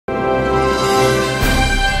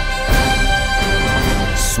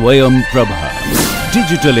Swayam Prabha.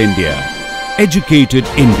 Digital India. Educated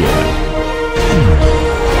India.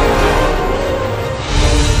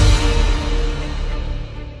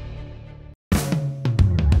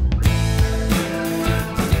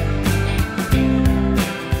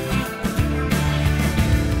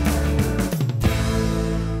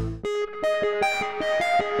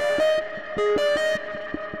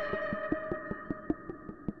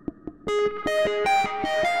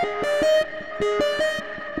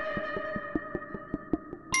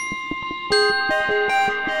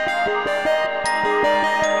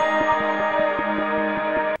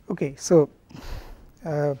 Okay, so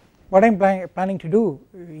what I am planning to do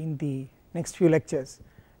in the next few lectures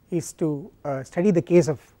is to study the case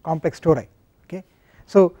of complex tori. Okay,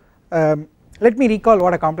 so let me recall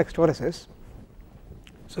what a complex torus is.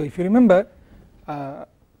 So if you remember,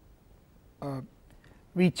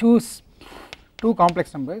 we choose two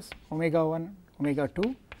complex numbers omega 1, omega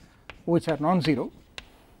 2, which are non-zero.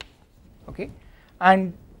 Okay,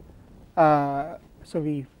 and so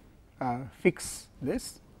we fix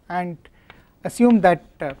this and assume that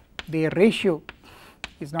their ratio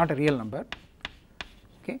is not a real number,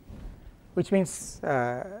 okay, which means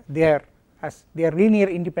they are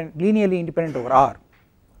linearly independent over R,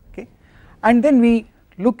 okay, and then we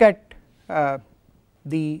look at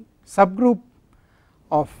the subgroup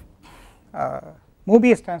of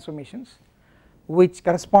Mobius transformations which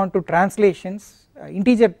correspond to translations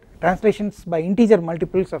integer translations by integer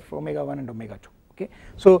multiples of omega 1 and omega 2. Okay,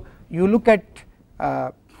 so you look at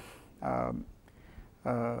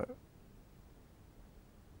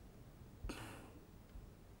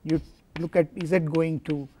z going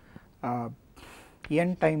to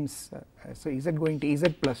n times so z going to z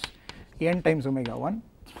plus n times omega 1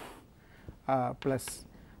 plus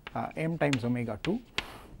m times omega 2.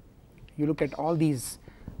 You look at all these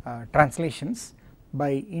translations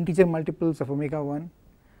by integer multiples of omega 1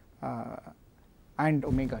 and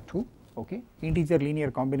omega 2, okay, integer linear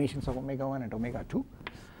combinations of omega 1 and omega 2,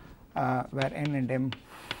 where n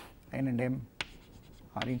and m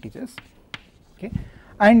are integers, okay,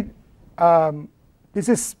 and this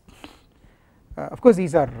is of course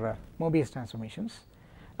these are Mobius transformations,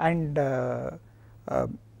 and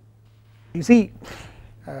you see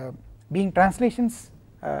being translations,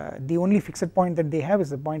 the only fixed point that they have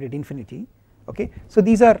is the point at infinity. Okay, so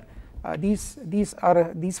these form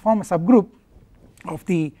a subgroup of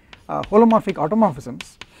the holomorphic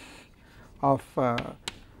automorphisms of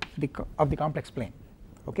the complex plane.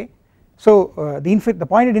 Okay, so the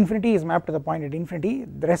point at infinity is mapped to the point at infinity.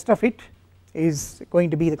 The rest of it is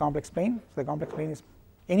going to be the complex plane. So the complex plane is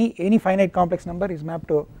any finite complex number is mapped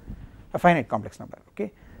to a finite complex number.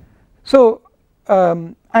 Okay, so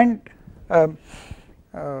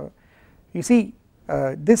you see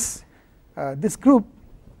this group,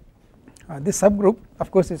 this subgroup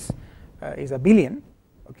of course is abelian,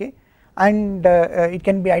 okay, and it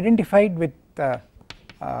can be identified with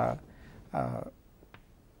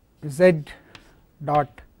z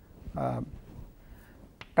dot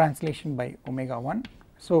translation by omega 1.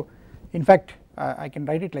 So in fact I can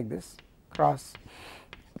write it like this, cross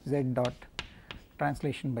z dot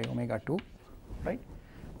translation by omega 2, right,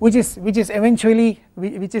 which is eventually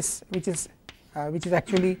which is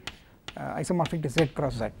actually isomorphic to z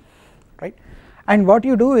cross z, right, and what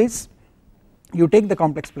you do is you take the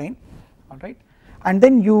complex plane, all right, and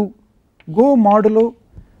then you go modulo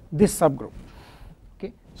this subgroup.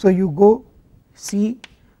 Okay, so you go C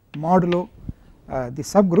modulo the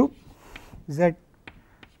subgroup z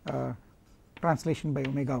translation by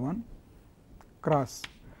omega 1 cross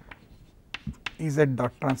z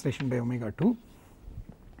dot translation by omega 2,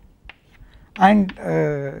 and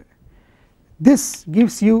this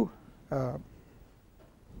gives you a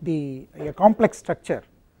complex structure,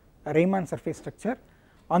 a Riemann surface structure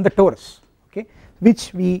on the torus, okay,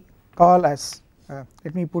 which we call as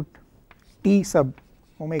let me put T sub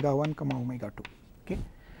omega 1 comma omega 2. Okay,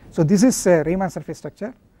 so this is a Riemann surface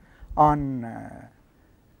structure on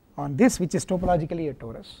this, which is topologically a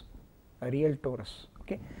torus, a real torus.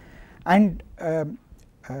 Okay, and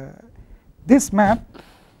this map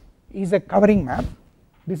is a covering map.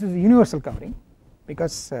 This is a universal covering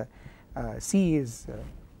because C is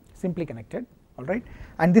simply connected, all right,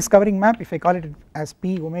 and this covering map, if I call it as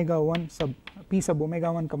P omega 1 sub P sub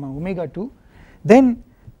omega 1 comma omega 2, then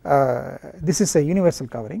this is a universal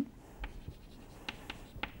covering.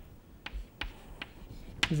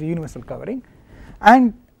 This is a universal covering,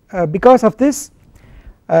 and because of this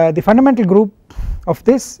the fundamental group of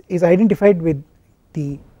this is identified with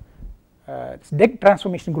the deck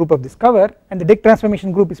transformation group of this cover, and the deck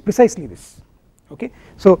transformation group is precisely this. Okay,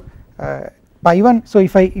 so pi 1. So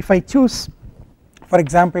if I choose for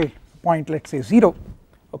example point, let us say 0,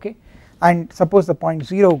 okay, and suppose the point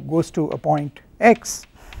 0 goes to a point x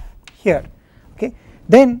here, okay,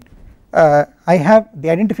 then I have the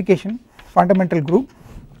identification fundamental group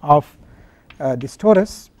of this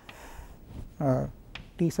torus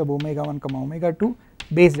T sub omega 1 comma omega 2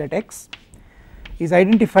 based at x is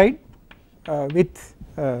identified with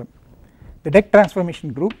the deck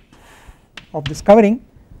transformation group of this covering,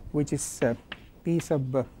 which is P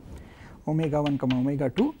sub omega 1 comma omega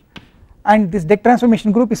 2, and this deck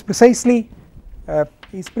transformation group is precisely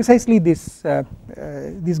this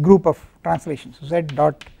this group of translations, z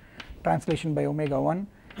dot translation by omega 1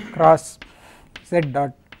 cross z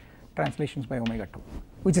dot translations by omega 2,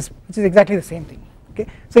 which is exactly the same thing, okay.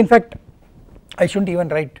 So in fact I should not even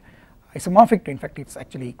write isomorphic to, in fact it is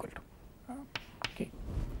actually equal to, okay.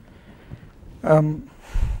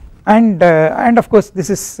 And of course this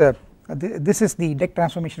is the deck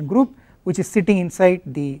transformation group, which is sitting inside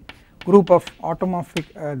the group of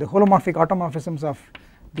automorphic the holomorphic automorphisms of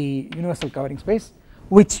the universal covering space,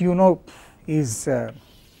 which you know is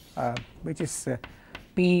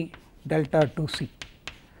P delta 2C.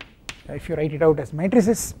 If you write it out as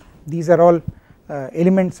matrices, these are all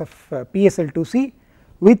elements of PSL 2C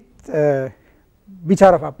with which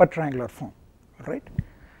are of upper triangular form, alright,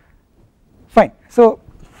 fine. So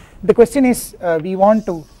the question is we want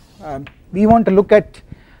to look at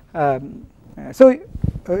so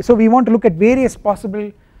we want to look at various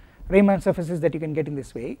possible Riemann surfaces that you can get in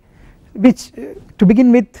this way, which to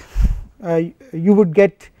begin with you would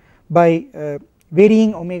get by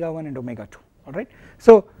varying omega 1 and omega 2, alright.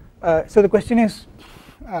 So so the question is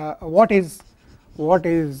what is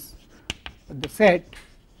the set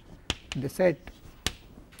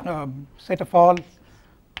of all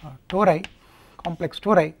tori, complex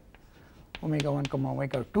tori omega 1 comma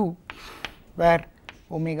omega 2, where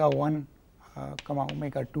omega 1 comma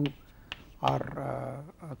omega 2 are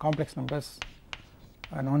complex numbers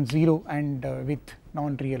non-zero and with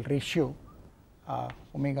non-real ratio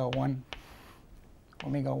omega 1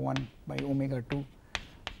 by omega 2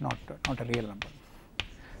 not a real number.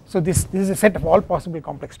 So this is a set of all possible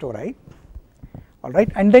complex tori,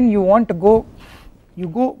 alright, and then you want to go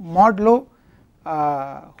modulo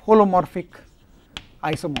holomorphic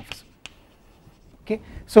isomorphism, okay.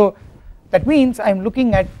 So that means I am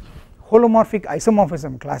looking at holomorphic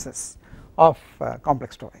isomorphism classes of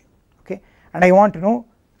complex tori, okay, and I want to know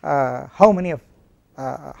how many of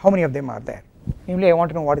them are there, namely I want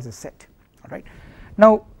to know what is the set, alright.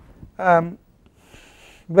 Now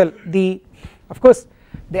well, of course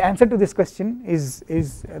the answer to this question is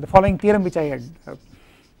the following theorem, which I had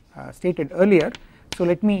stated earlier. So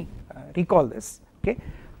let me recall this, okay.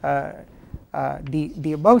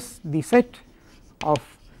 The set of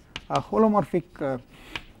holomorphic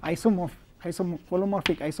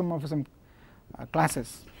isomorphism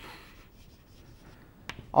classes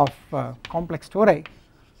of complex tori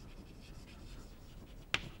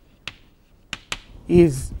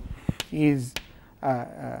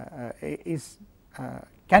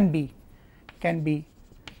can be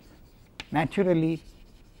naturally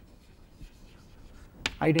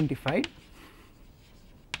identified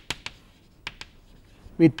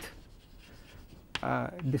with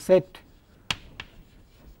the set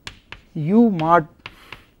U mod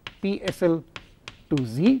PSL to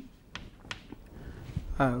Z,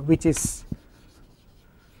 which is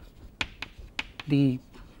the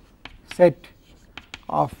set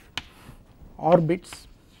of orbits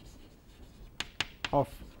of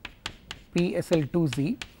PSL to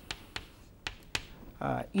Z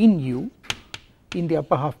in U, in the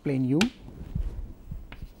upper half plane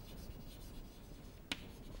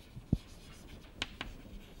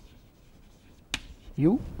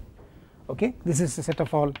U, okay. This is a set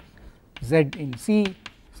of all Z in C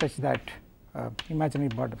such that imaginary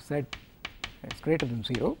part of Z is greater than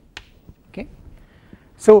 0, okay.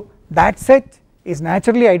 So that set is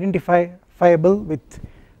naturally identifiable with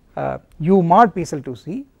U mod PSL to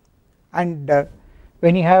C, and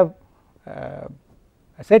when you have a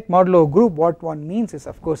set modulo group, what one means is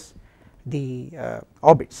of course the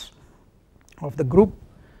orbits of the group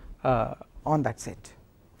on that set,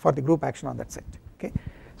 for the group action on that set, okay.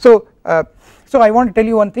 So so I want to tell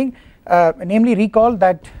you one thing, namely recall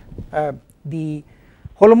that the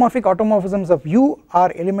holomorphic automorphisms of U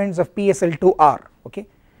are elements of PSL to R, okay,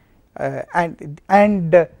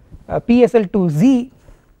 and PSL to Z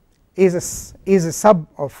is a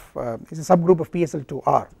subgroup of PSL to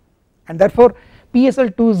R, and therefore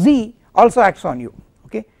PSL to Z also acts on U,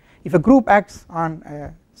 okay. If a group acts on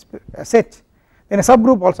a set, then a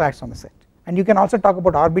subgroup also acts on the set, and you can also talk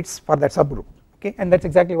about orbits for that subgroup, okay, and that is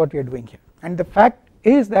exactly what we are doing here. And the fact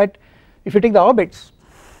is that if you take the orbits,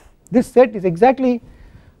 this set is exactly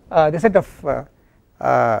the set of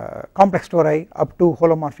complex tori up to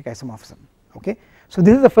holomorphic isomorphism, okay. So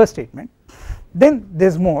this is the first statement. Then there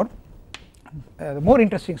is more, the more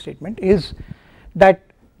interesting statement is that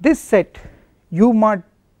this set U mod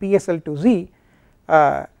PSL to Z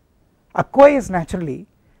acquires naturally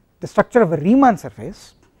the structure of a Riemann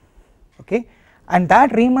surface, okay, and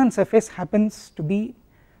that Riemann surface happens to be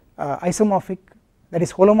isomorphic, that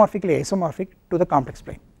is holomorphically isomorphic to the complex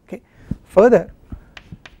plane, okay. Further,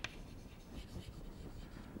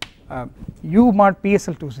 U mod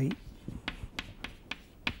PSL to Z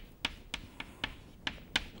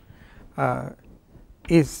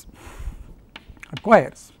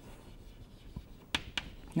acquires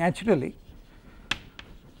naturally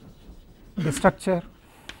the structure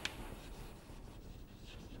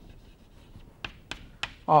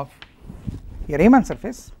of a Riemann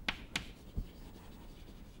surface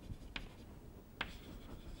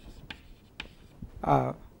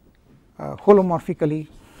holomorphically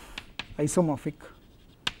isomorphic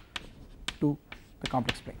to the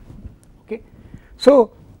complex plane, okay.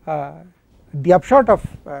 So the upshot of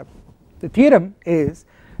the theorem is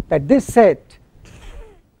that this set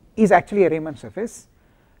is actually a Riemann surface,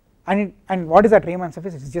 and what is that Riemann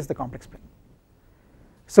surface? It is just the complex plane.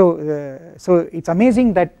 So so it is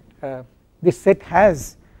amazing that this set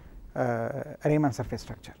has a Riemann surface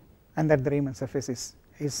structure, and that the Riemann surface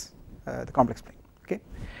is the complex plane, okay.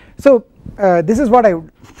 So this is what I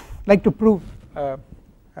would like to prove,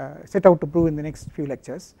 set out to prove in the next few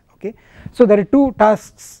lectures, okay. So there are two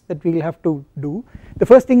tasks that we will have to do. The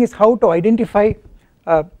first thing is how to identify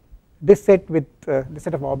this set with the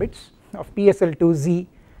set of orbits of PSL to Z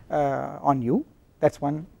on U, that is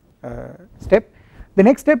one step. The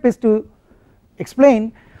next step is to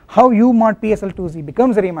explain how U mod PSL to Z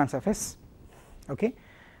becomes a Riemann surface, okay,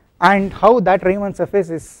 and how that Riemann surface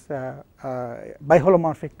is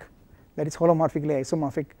biholomorphic, that is holomorphically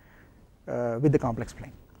isomorphic with the complex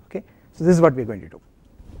plane, okay. So this is what we are going to do.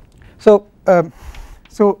 So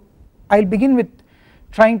so I will begin with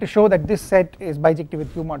trying to show that this set is bijective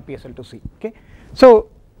with U mod PSL to Z, okay. So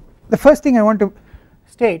the first thing I want to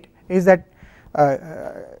state is that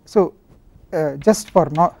just for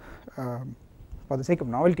the sake of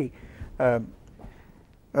novelty,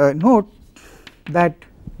 note that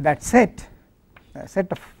set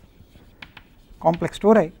of complex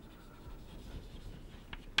tori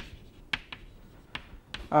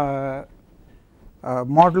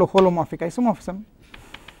modulo holomorphic isomorphism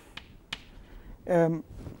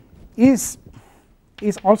is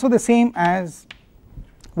also the same as,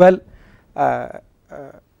 well,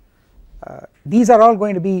 these are all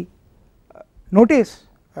going to be, notice,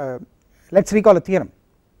 let us recall a theorem.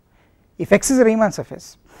 If X is a Riemann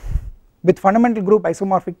surface with fundamental group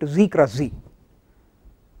isomorphic to Z cross Z,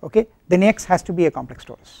 okay, then X has to be a complex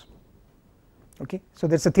torus, okay. So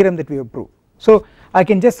that is a theorem that we have proved. So I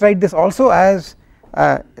can just write this also as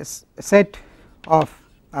a set of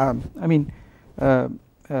well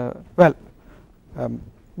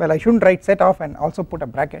I should not write set of and also put a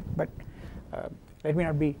bracket, but let me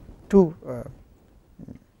not be too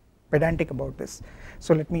pedantic about this.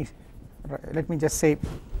 So let me just say,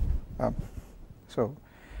 I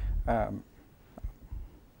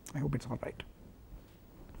hope it is all right.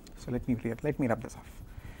 So let me rub this off,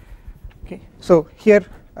 okay. So here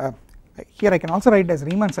I can also write as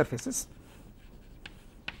Riemann surfaces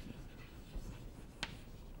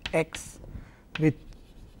X with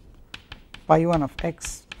pi 1 of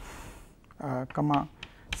X comma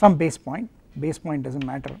some base point does not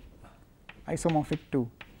matter, isomorphic to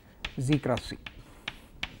Z cross Z,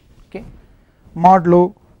 okay,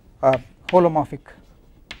 modulo holomorphic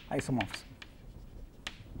isomorphism,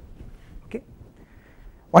 okay.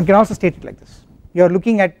 One can also state it like this: you are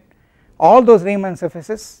looking at all those Riemann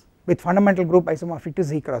surfaces with fundamental group isomorphic to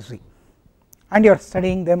Z cross Z, and you are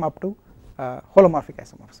studying them up to holomorphic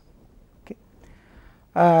isomorphism, okay.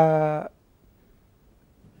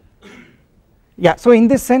 Yeah, so in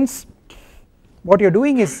this sense what you are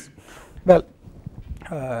doing is, well,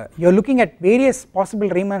 you are looking at various possible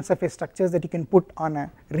Riemann surface structures that you can put on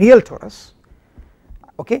a real torus,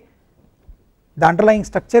 okay. The underlying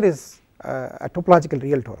structure is a topological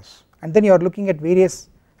real torus, and then you are looking at various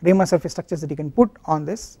Riemann surface structures that you can put on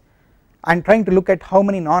this and trying to look at how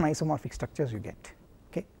many non-isomorphic structures you get,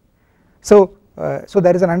 okay. So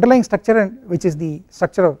there is an underlying structure which is the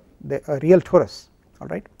structure of the real torus,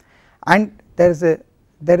 alright, and there is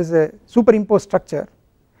a superimposed structure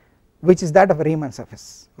which is that of a Riemann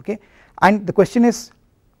surface, okay. And the question is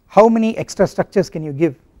how many extra structures can you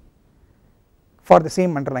give for the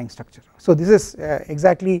same underlying structure. So this is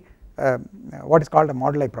exactly what is called a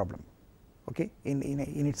moduli problem, okay,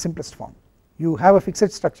 in its simplest form. You have a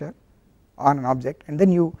fixed structure on an object and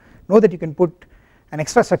then you know that you can put an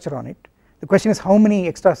extra structure on it. The question is how many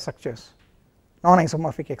extra structures,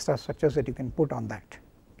 non-isomorphic extra structures that you can put on that,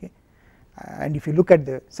 okay, and if you look at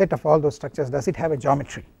the set of all those structures, does it have a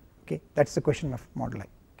geometry, okay, that is the question of moduli,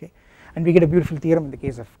 okay, and we get a beautiful theorem in the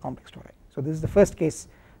case of complex tori. So this is the first case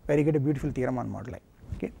where you get a beautiful theorem on moduli,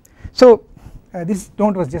 okay. So this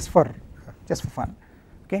note was just for fun,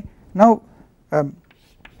 okay. Now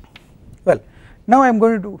well, now I am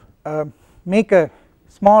going to make a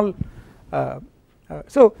small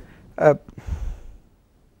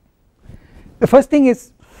the first thing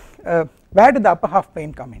is where did the upper half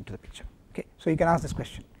plane come into the picture, okay. So you can ask this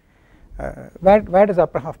question, where does the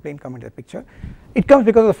upper half plane come into the picture. It comes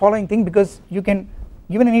because of the following thing, because you can,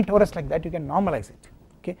 given any torus like that, you can normalize it,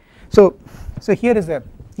 okay. So here is a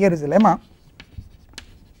lemma,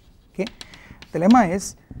 okay. The lemma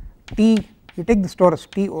is T, you take this torus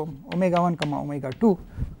T omega 1 comma omega 2,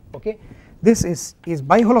 okay. This is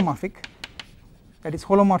biholomorphic, that is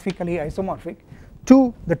holomorphically isomorphic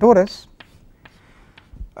to the torus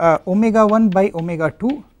omega 1 by omega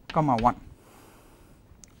 2 comma 1,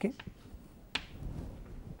 okay,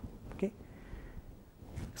 okay.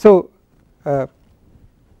 So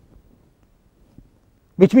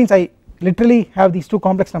which means I literally have these two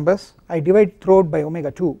complex numbers, I divide throughout by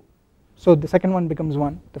omega 2, so the second one becomes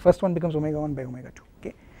 1, the first one becomes omega 1 by omega 2,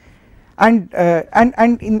 okay. And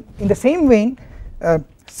in the same vein,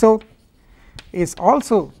 so is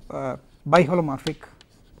also biholomorphic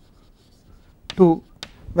to,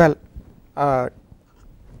 well,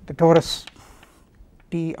 the torus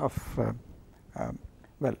T of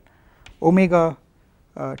well omega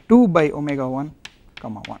 2 by omega 1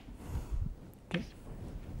 comma 1, okay.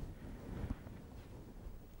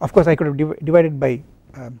 Of course I could have divided by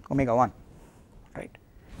omega 1, right.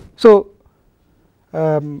 So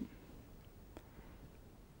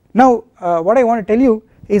now what I want to tell you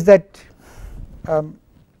is that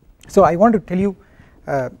so I want to tell you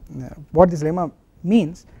what this lemma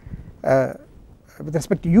means with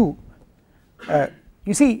respect to u.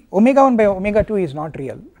 You see omega 1 by omega 2 is not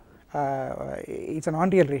real, it is a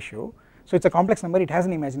non-real ratio, so it is a complex number, it has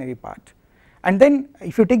an imaginary part, and then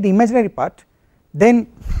if you take the imaginary part, then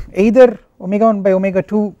either omega 1 by omega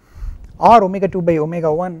 2 or omega 2 by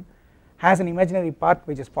omega 1 has an imaginary part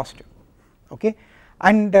which is positive, okay,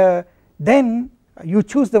 and then you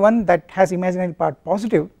choose the one that has imaginary part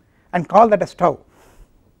positive and call that as tau,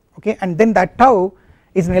 okay, and then that tau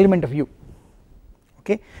is an element of u,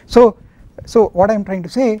 okay. So what I am trying to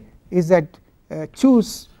say is that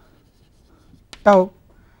choose tau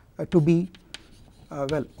to be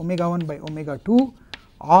well omega 1 by omega 2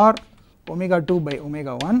 or omega 2 by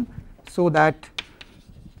omega 1, so that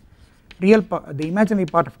the imaginary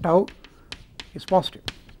part of tau is positive,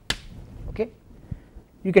 okay.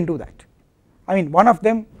 You can do that. I mean one of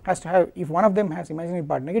them has to have, if one of them has imaginary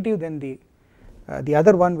part negative, then the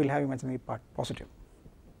other one will have imaginary part positive,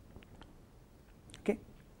 okay.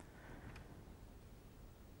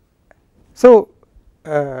 So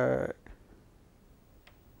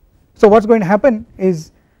what is going to happen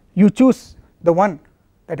is you choose the one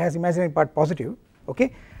that has imaginary part positive,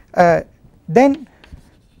 okay, then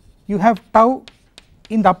you have tau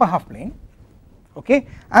in the upper half plane, okay,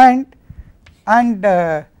 and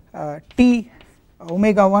T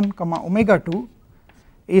omega 1 comma omega 2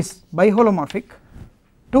 is biholomorphic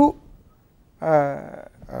to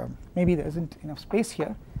maybe there isn't enough space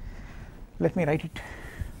here, let me write it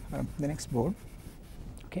the next board,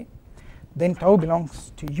 okay. Then tau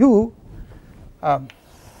belongs to u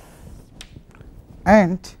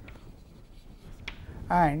and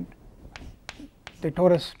the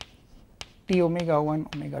torus T omega 1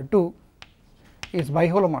 omega 2 is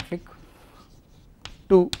biholomorphic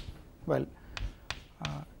to, well,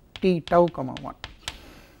 T tau comma 1,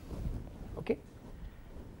 okay.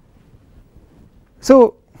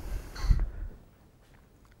 So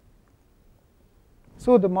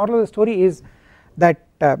the moral of the story is that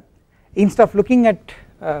instead of looking at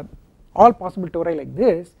all possible tori like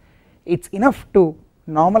this, it is enough to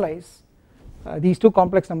normalize these two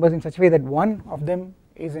complex numbers in such a way that one of them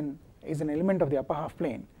is an element of the upper half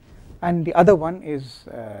plane and the other one is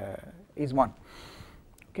 1,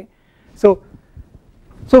 okay. So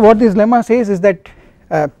what this lemma says is that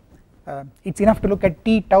it is enough to look at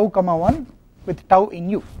T tau comma 1 with tau in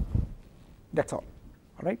u, that is all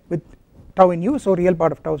right, with tau in u, so real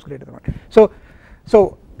part of tau is greater than 1.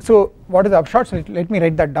 So what is the upshot? So let me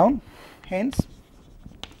write that down. Hence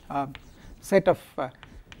set of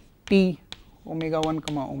t omega 1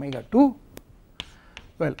 comma omega 2,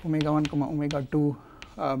 well omega 1 comma omega 2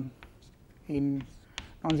 in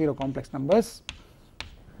non-zero complex numbers,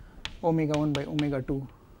 omega 1 by omega 2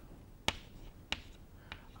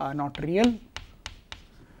 are not real,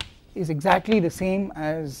 is exactly the same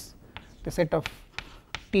as the set of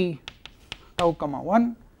t tau comma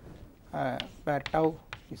 1 where tau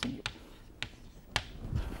is in U.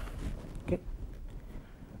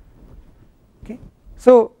 Okay.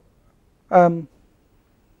 So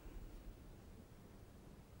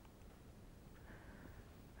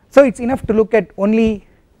so it's enough to look at only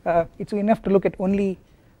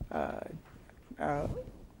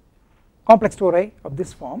complex tori of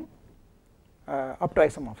this form up to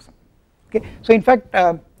isomorphism. Okay. So in fact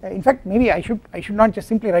maybe I should not just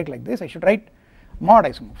simply write like this, I should write mod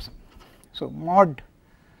isomorphism. So mod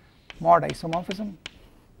isomorphism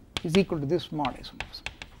is equal to this mod isomorphism.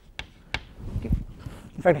 Okay.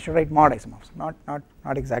 In fact I should write mod isomorphism, not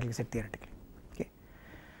exactly set theoretically. Okay.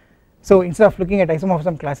 So instead of looking at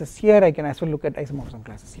isomorphism classes here, I can as well look at isomorphism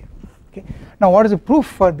classes here. Okay. Now what is the proof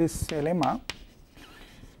for this lemma?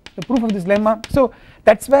 The proof of this lemma, so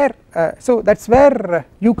that's where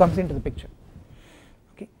U comes into the picture.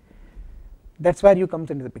 Okay, that's where U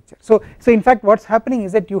comes into the picture. So in fact what's happening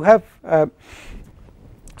is that you have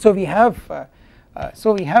so let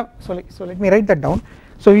me write that down.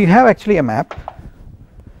 So we have actually a map.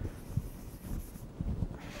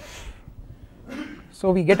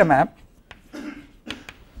 So we get a map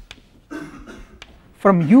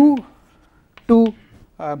from U to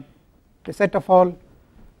the set of all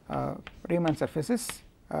Riemann surfaces,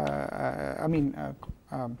 I mean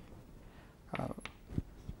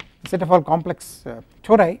set of all complex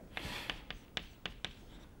tori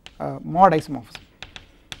mod isomorphism,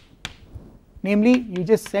 namely you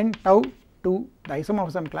just send tau to the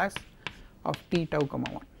isomorphism class of t tau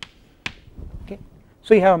comma 1. Okay.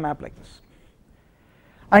 So you have a map like this,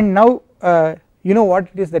 and now you know what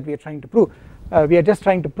it is that we are trying to prove. We are just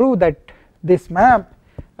trying to prove that this map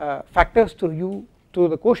factors to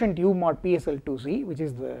the quotient U mod PSL2Z, which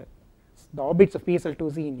is the orbits of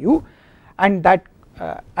PSL2Z in U, and that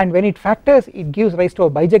and when it factors it gives rise to a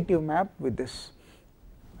bijective map with this.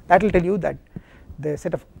 That will tell you that the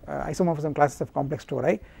set of isomorphism classes of complex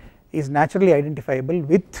tori is naturally identifiable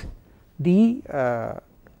with the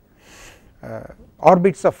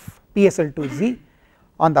orbits of PSL2Z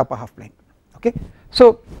on the upper half plane. Okay.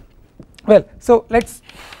 So well, so let's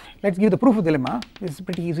give the proof of the lemma. This is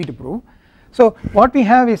pretty easy to prove. So what we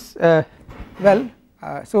have is so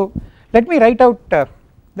let me write out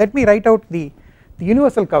the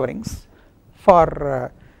universal coverings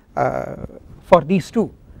for these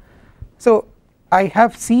two. So I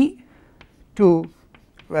have C to,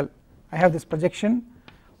 well I have this projection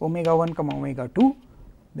omega 1 comma omega 2,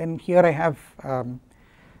 then here I have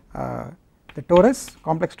the torus,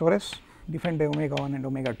 complex torus defined by omega 1 and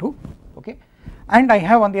omega 2. Okay. And I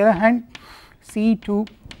have on the other hand C to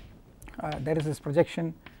there is this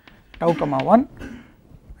projection tau comma 1,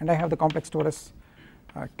 and I have the complex torus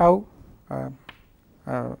tau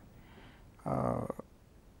tau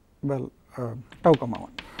comma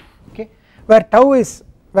 1. Okay, where tau is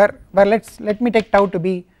where let me take tau to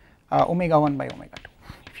be omega 1 by omega 2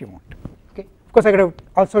 if you want. Okay, of course I could have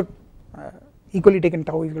also equally taken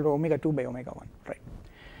tau equal to omega 2 by omega 1, right.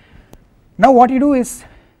 Now what you do is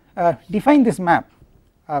define this map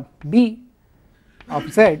B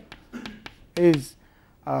of Z is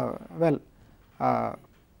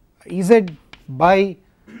Ez by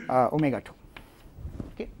omega 2.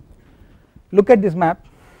 Okay, look at this map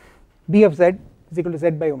B of Z is equal to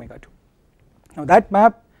Z by omega 2. Now that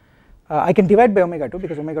map I can divide by omega 2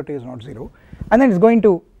 because omega 2 is not 0, and then it's going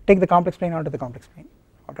to take the complex plane onto the complex plane.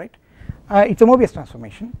 Alright, it's a Mobius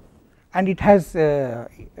transformation, and it has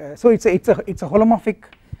so it's a holomorphic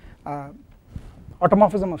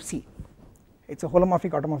automorphism of C. It's a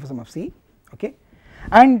holomorphic automorphism of C. Okay,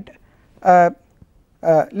 and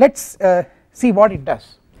let's see what it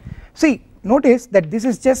does. See, notice that this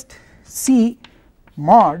is just C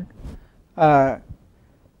mod an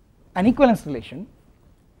equivalence relation,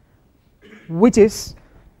 which is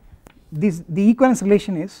this, the equivalence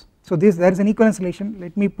relation is, so there is an equivalence relation,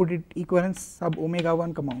 let me put it equivalence sub omega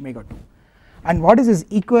 1 comma omega 2, and what is this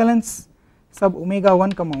equivalence sub omega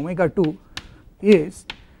 1 comma omega 2 is,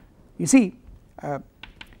 you see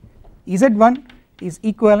Z1 is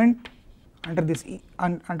equivalent under this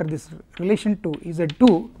relation to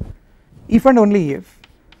Z2 if and only if,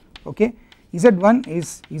 okay, Z1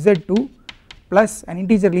 is Z2 plus an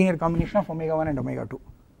integer linear combination of omega 1 and omega 2.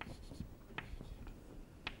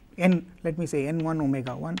 n, let me say n1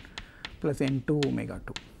 omega 1 plus n2 omega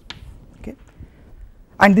 2, okay,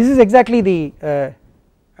 and this is exactly the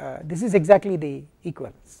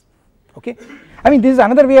equivalence, okay. I mean this is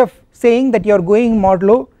another way of saying that you are going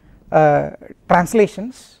modulo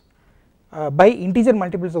translations by integer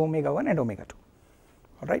multiples of omega 1 and omega 2,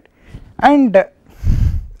 alright, and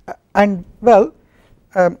well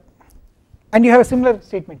and you have a similar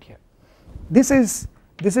statement here. This is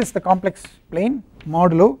the complex plane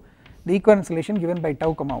modulo the equivalence relation given by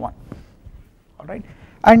tau comma 1, alright,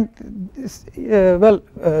 and this, well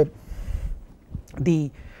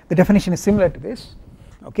the definition is similar to this,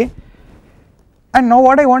 okay, and now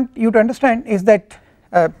what I want you to understand is that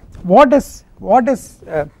what does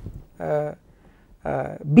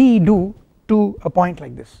B do to a point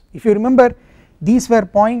like this. If you remember, these were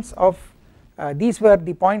points of these were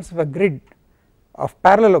the points of a grid of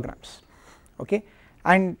parallelograms, okay,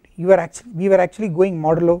 and we were actually going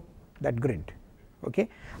modulo that grid, okay,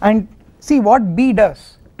 and see what B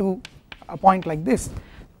does to a point like this.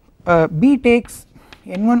 B takes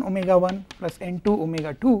n1 omega 1 plus n2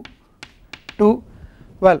 omega 2 to,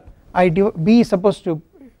 well B is supposed to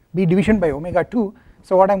be division by omega 2,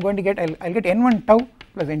 so what I am going to get, I'll get n1 tau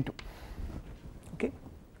plus n2, okay,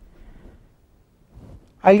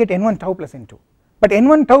 I'll get n1 tau plus n2, but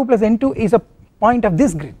n1 tau plus n2 is a point of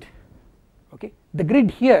this grid, okay, the grid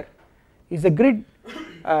here is a grid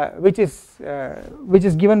which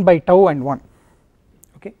is given by tau and 1,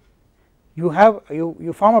 okay, you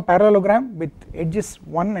form a parallelogram with edges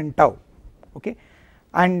 1 and tau, okay,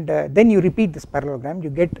 and then you repeat this parallelogram, you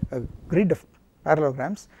get a grid of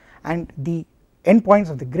parallelograms, and the endpoints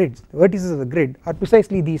of the grids, the vertices of the grid are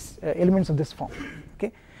precisely these elements of this form,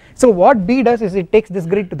 okay. So what B does is it takes this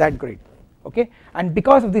grid to that grid, okay, and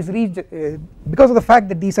because of this because of the fact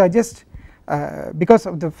that these are just because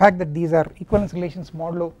of the fact that these are equivalence relations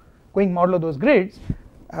modulo those grids,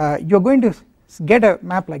 you are going to get a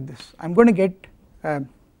map like this. I'm going to get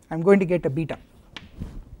a beta,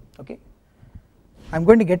 okay, I'm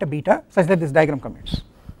going to get a beta such that this diagram commutes,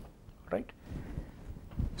 right.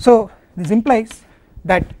 So this implies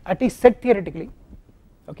that at least set theoretically,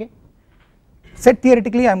 okay,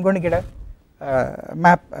 I'm going to get a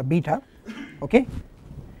map a beta, okay,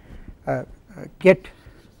 get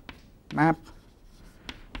map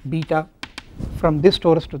beta from this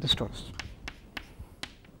torus to this torus,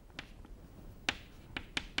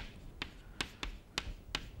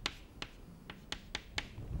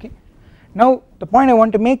 okay. Now the point I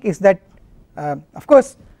want to make is that of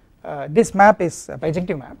course this map is a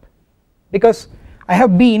bijective map because I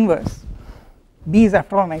have B inverse. B is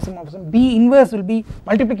after all an isomorphism. B inverse will be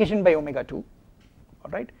multiplication by omega 2,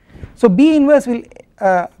 alright. So B inverse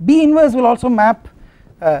will also map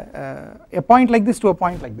a point like this to a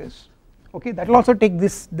point like this, okay, that will also take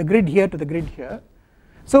the grid here to the grid here.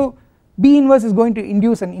 So B inverse is going to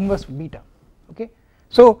induce an inverse for beta, okay.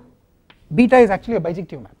 So beta is actually a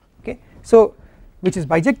bijective map, okay, so which is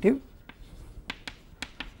bijective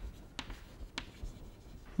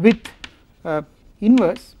with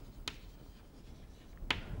inverse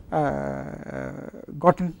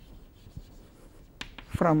gotten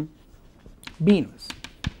from B inverse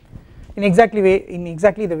in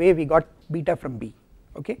exactly the way we got beta from B,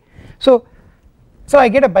 okay. So I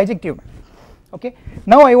get a bijective map, okay.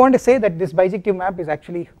 Now I want to say that this bijective map is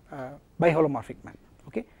actually biholomorphic map,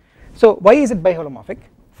 okay. So why is it biholomorphic?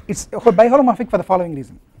 It's biholomorphic for the following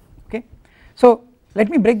reason, okay. So let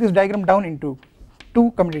me break this diagram down into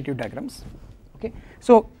two commutative diagrams, okay.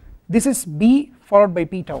 So this is B followed by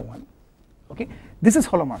p tau 1, okay, this is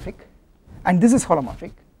holomorphic and this is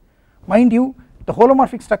holomorphic. Mind you, the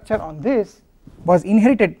holomorphic structure on this was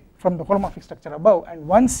inherited from the holomorphic structure above, and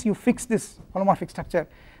once you fix this holomorphic structure,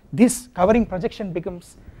 this covering projection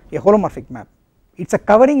becomes a holomorphic map. It's a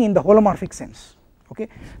covering in the holomorphic sense, okay.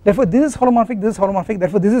 Therefore this is holomorphic,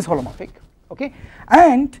 therefore this is holomorphic, okay,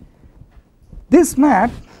 and this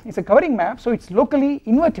map is a covering map, so it's locally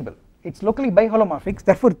invertible, it's locally biholomorphic,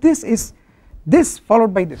 therefore this is this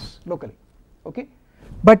followed by this locally, okay,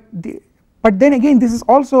 but then again this is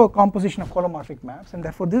also a composition of holomorphic maps, and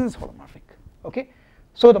therefore this is holomorphic, okay.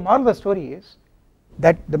 So the moral of the story is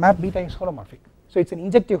that the map beta is holomorphic, so it's an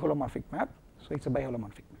injective holomorphic map, so it's a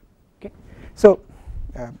biholomorphic map, okay. So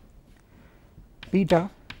beta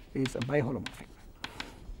is a biholomorphic map,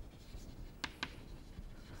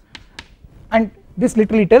 and this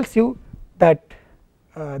literally tells you that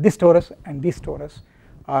this torus and this torus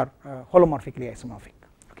are holomorphically isomorphic,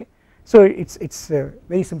 okay. So it's a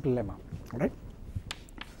very simple lemma, alright,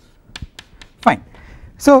 fine.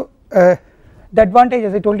 So the advantage,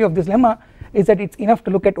 as I told you, of this lemma is that it's enough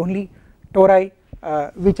to look at only tori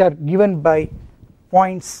which are given by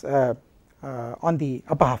points on the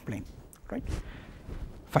upper half plane, right.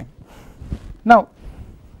 Fine. Now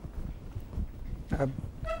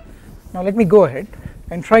let me go ahead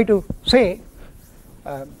and try to say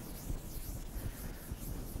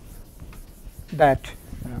that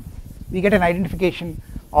we get an identification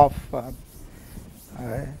of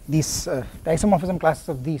these the isomorphism classes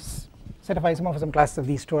of these set of isomorphism classes of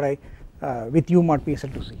these tori with U mod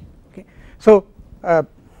PSL2C. Okay, so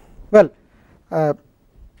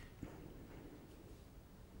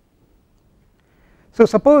so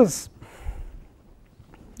suppose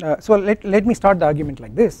so let me start the argument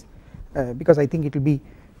like this because I think it will be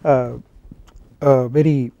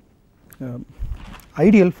very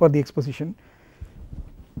ideal for the exposition.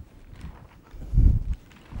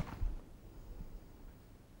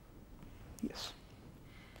 Yes,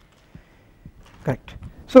 correct.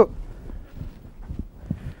 So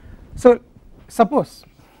suppose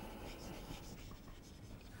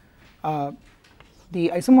the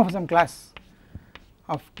isomorphism class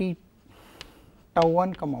of T tau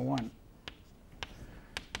 1 comma 1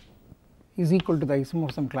 is equal to the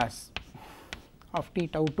isomorphism class of T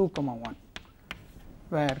tau 2 comma 1,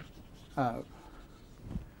 where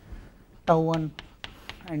tau 1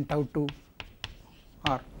 and tau 2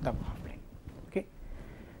 are the upper half plane. Okay,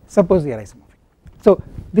 suppose they are isomorphic. So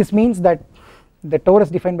this means that the torus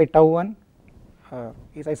defined by tau 1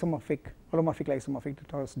 is isomorphic, holomorphically isomorphic to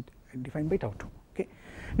torus defined by tau 2. Okay,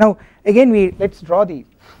 now again let's draw the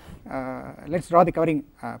covering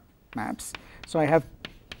maps. So I have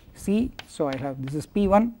C, so I have this is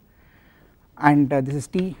P1 and this is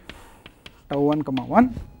T tau 1 comma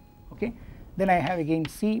 1. Okay, then I have again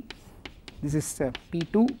C, this is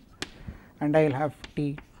P2 and I will have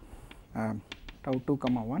T tau 2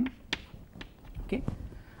 comma 1. Okay,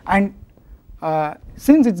 and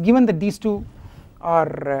since it is given that these two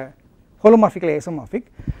are holomorphically isomorphic,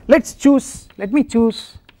 let me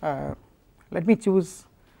choose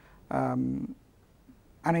an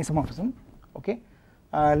isomorphism. Okay,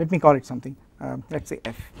 let me call it something, let us say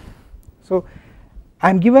F. So I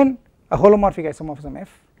am given a holomorphic isomorphism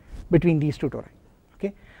F between these two tori.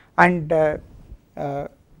 Okay, and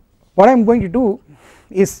what I am going to do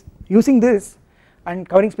is, using this and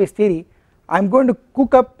covering space theory, I am going to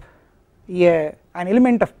cook up an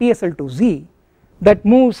element of PSL2Z that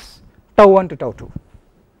moves tau 1 to tau 2.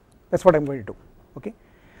 That is what I am going to do. Okay,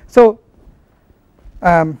 so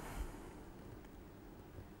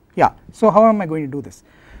yeah, so how am I going to do this?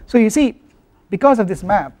 So you see, because of this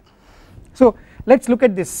map, so let's look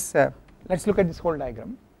at this whole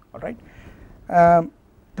diagram. All right,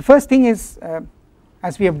 the first thing is,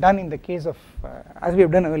 as we have done in the case of as we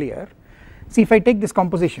have done earlier, see, if I take this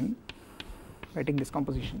composition,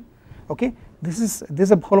 okay, this is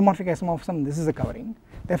a holomorphic isomorphism, this is a covering,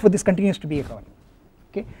 therefore this continues to be a covering.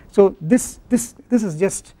 Okay, so this is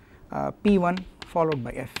just P1 followed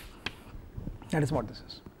by F, that is what this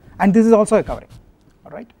is, and this is also a covering.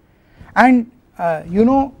 All right, and by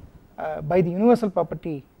the universal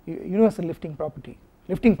lifting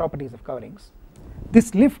properties of coverings,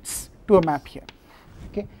 this lifts to a map here.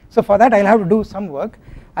 Okay, so for that I will have to do some work.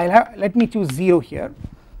 Let me choose 0 here.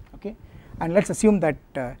 Okay, and let us assume that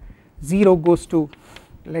 0 goes to,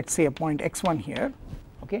 let us say, a point x1 here.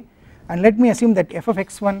 Okay, and let me assume that f of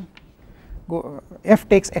x1 f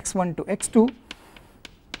takes x1 to x2.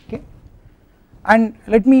 Okay, and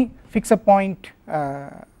let me fix a point,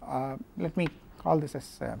 let me call this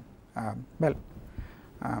as I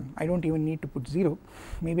do not even need to put 0,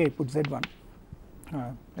 maybe I put z1,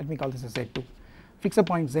 let me call this as z2, fix a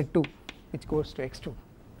point z2 which goes to x2.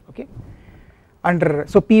 Okay,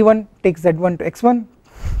 so P1 takes z1 to x1,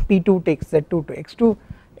 P2 takes z2 to x2,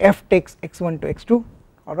 f takes x1 to x2.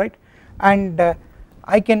 All right, and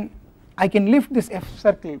I can lift this f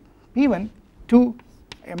circle P1 to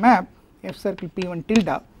a map f circle P1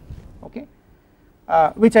 tilde. Okay,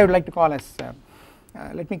 which I would like to call as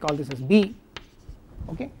let me call this as B.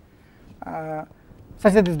 Okay,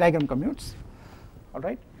 such that this diagram commutes. All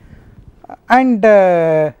right, and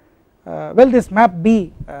well, this map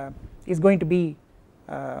B is going to be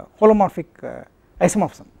holomorphic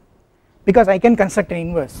isomorphism, because I can construct an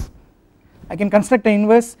inverse. I can construct an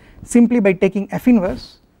inverse simply by taking F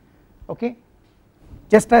inverse. Okay,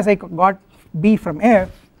 just as I got B from F,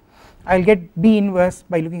 I will get B inverse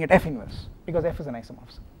by looking at F inverse, because F is an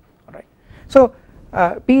isomorphism. All right, so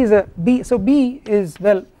B is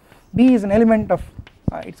an element of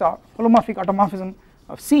it's a holomorphic automorphism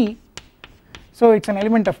of C, so it's an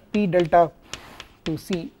element of P delta to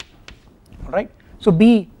C. All right, so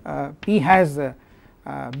B has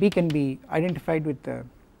B can be identified with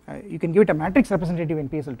you can give it a matrix representative in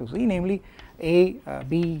PSL2C, namely A,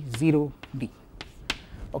 B, 0, D,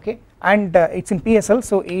 okay, and it's in PSL,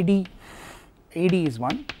 so AD is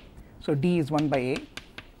 1, so D is 1 by A,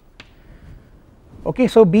 okay,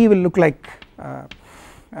 so B will look like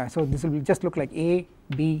so this will just look like A,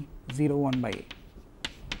 B, 0, 1 by A,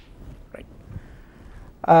 right,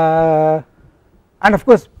 and of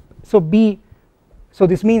course so B, so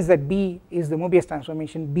this means that B is the Mobius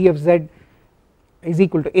transformation B of Z is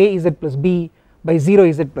equal to A Z plus B by 0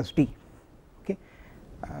 Z plus D, okay,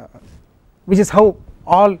 which is how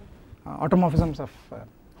all automorphisms of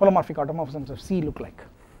holomorphic automorphisms of C look like,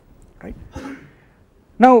 right.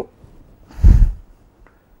 Now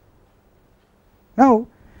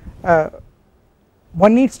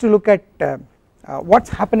one needs to look at what's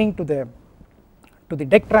happening to the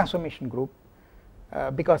deck transformation group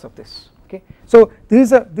because of this, okay. So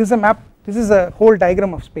this is a map, this is a whole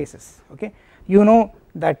diagram of spaces, okay. You know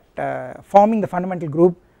that forming the fundamental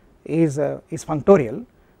group is functorial,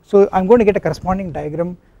 so I am going to get a corresponding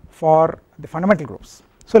diagram for the fundamental groups.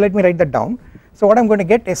 So let me write that down. So what I am going to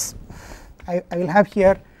get is I will have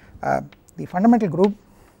here the fundamental group,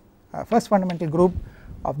 first fundamental group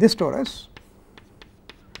of this torus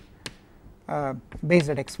based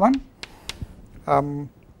at x1,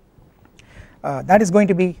 that is going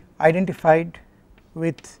to be identified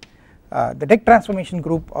with the deck transformation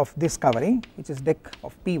group of this covering, which is deck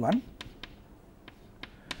of P1,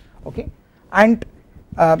 okay, and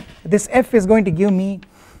this F is going to give me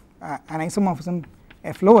an isomorphism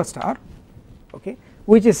F lower star, okay,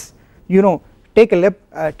 which is, you know, take a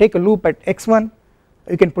loop at x1,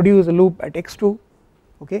 you can produce a loop at x2,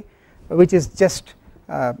 okay, which is just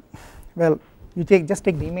well, you just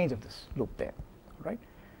take the image of this loop there, right,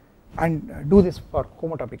 and do this for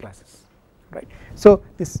homotopy classes, right. So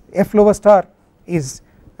this F lower star is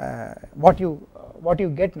what you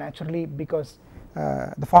get naturally because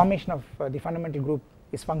the formation of the fundamental group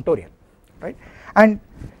is functorial, right, and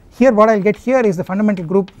here what I will get here is the fundamental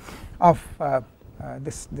group of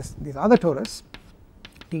this other torus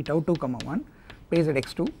T tau 2 comma 1 based at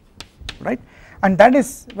x2, right, and that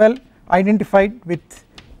is well identified with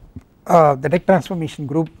the deck transformation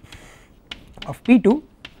group of P2,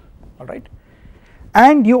 alright,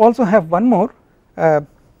 and you also have one more, there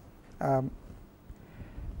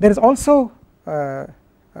is also a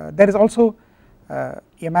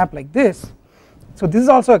map like this. So this is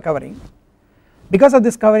also a covering. Because of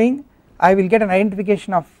this covering I will get an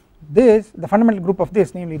identification of this, the fundamental group of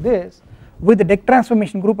this, namely this, with the deck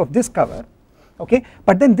transformation group of this cover, okay,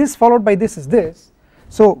 but then this followed by this is this.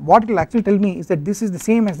 So what it will actually tell me is that this is the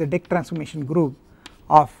same as the deck transformation group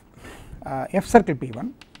of F circle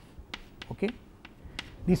P1, okay,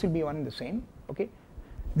 these will be one and the same, okay.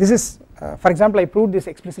 This is for example I proved this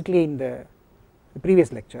explicitly in the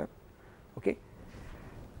previous lecture, okay,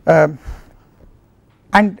 and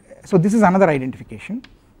so this is another identification.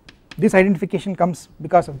 This identification comes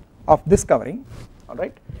because of this covering,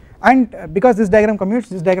 alright, and because this diagram commutes,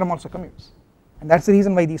 this diagram also commutes, and that is the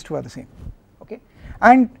reason why these two are the same, okay.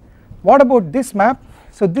 And what about this map?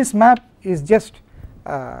 So this map is just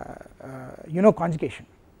you know, conjugation,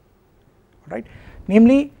 right,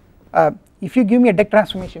 namely if you give me a deck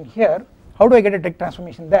transformation here, how do I get a deck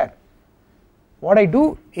transformation there? What I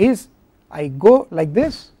do is I go like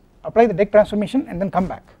this, apply the deck transformation and then come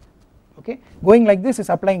back, okay. Going like this is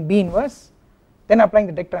applying B inverse, then applying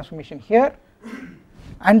the deck transformation here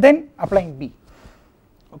and then applying B,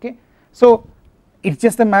 okay. So it is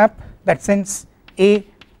just a map that sends A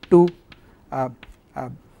to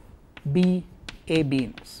B, A, B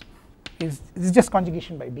inverse, this is just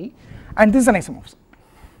conjugation by B, and this is an isomorphism,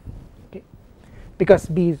 okay, because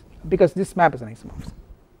this map is an isomorphism,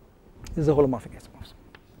 this is a holomorphic isomorphism,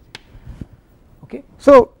 okay.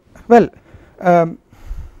 So well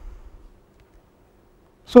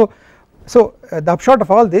the upshot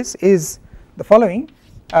of all this is the following,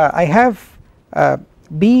 I have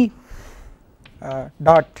B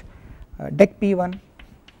dot deck P1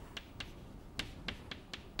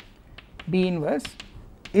 B inverse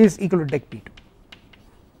is equal to deck P2,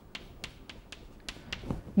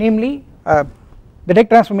 namely the deck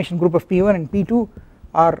transformation group of P1 and P2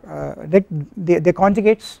 are they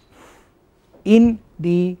conjugates in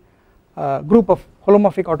the group of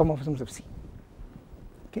holomorphic automorphisms of C,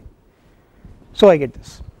 okay. So I get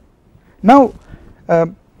this. Now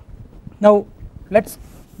let us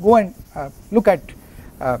go and look at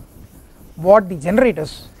what the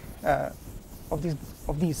generators of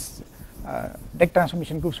these deck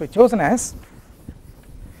transformation groups were chosen as,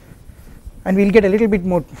 and we will get a little bit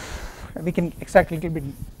more, we can extract a little bit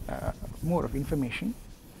more of information,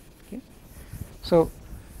 okay. So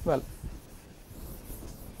well,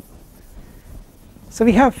 so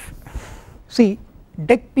we have, see,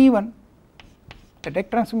 deck P1, the deck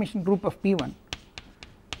transformation group of P1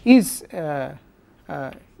 is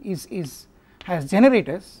has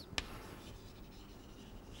generators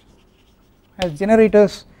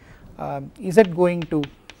z going to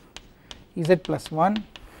z plus 1,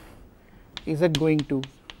 z going to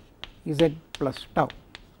z plus tau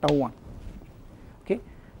 1. Okay,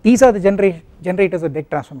 these are the generators of deck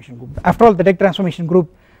transformation group. After all, the deck transformation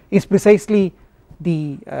group is precisely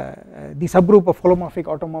the subgroup of holomorphic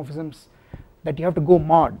automorphisms that you have to go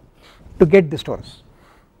mod to get this torus,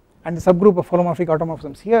 and the subgroup of holomorphic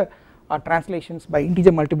automorphisms here are translations by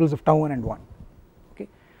integer multiples of tau 1 and 1. Okay,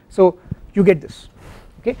 so you get this.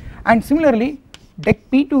 Okay, and similarly deck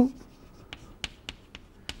P2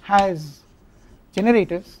 has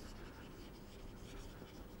generators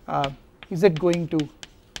z going to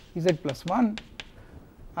z plus 1,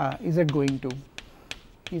 z going to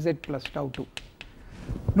z plus tau 2.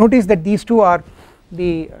 Notice that these two are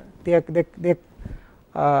they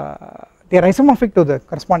are isomorphic to the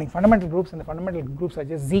corresponding fundamental groups, and the fundamental groups are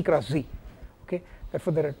just z cross z. Okay,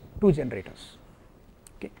 therefore there are two generators.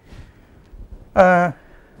 Okay,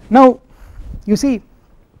 now you see,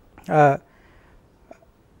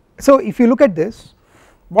 so if you look at this,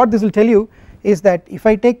 what this will tell you is that if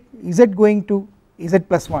I take z going to z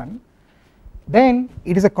plus 1, then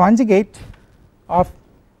it is a conjugate of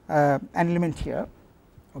an element here.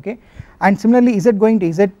 Okay, and similarly z going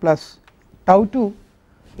to z plus tau 2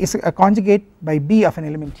 is a conjugate by b of an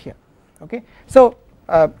element here. Okay, so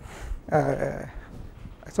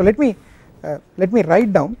so let me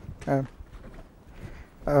write down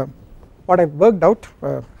what I have worked out.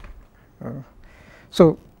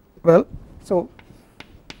 So well, so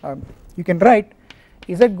you can write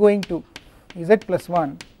z going to z plus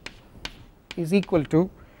 1 is equal to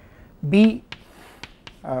b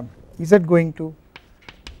z going to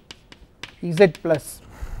z plus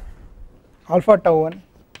alpha tau 1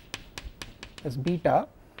 plus beta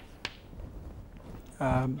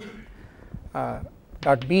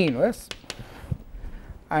dot b inverse,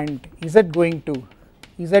 and z going to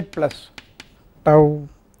z plus tau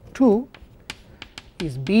 2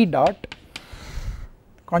 is b dot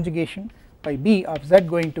conjugation by b of z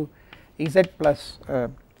going to z plus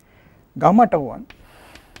gamma tau 1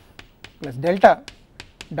 plus delta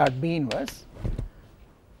dot b inverse.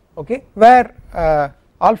 Okay, where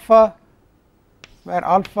alpha,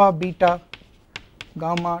 beta,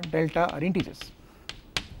 gamma, delta are integers.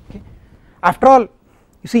 Okay, after all,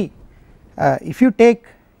 you see, if you take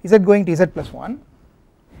z going to z plus 1,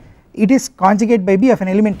 it is conjugate by b of an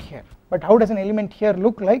element here, but how does an element here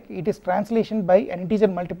look like? It is translation by an integer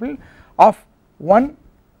multiple of 1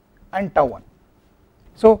 and tau 1,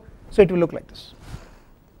 so it will look like this.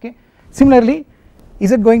 Okay, similarly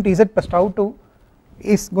z going to z plus tau 2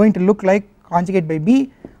 is going to look like conjugate by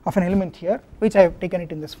b of an element here, which I have taken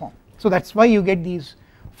it in this form. So that is why you get these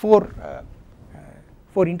four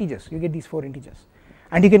integers, you get these 4 integers,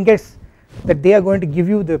 and you can guess that they are going to give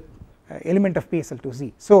you the element of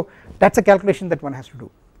PSL2Z. So that is a calculation that one has to do.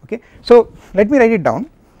 Okay, so let me write it down.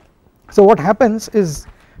 So what happens is,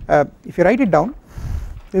 if you write it down,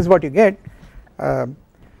 this is what you get.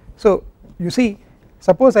 So you see,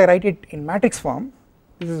 suppose I write it in matrix form,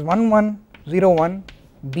 this is 1 1 0 1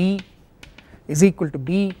 b is equal to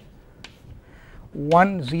b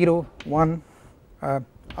 1 0 1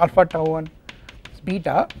 alpha tau 1 is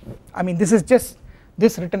beta. I mean, this is just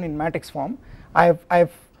this written in matrix form. I've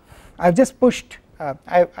just pushed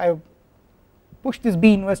I've pushed this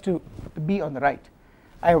b inverse to the b on the right.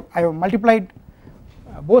 I have multiplied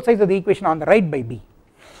both sides of the equation on the right by b.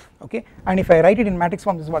 Okay, and if I write it in matrix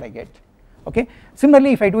form, this is what I get. Okay,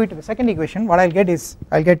 similarly if I do it to the second equation, what I'll get is,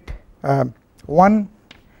 I'll get 1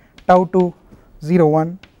 tau 2 0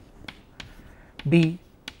 1 b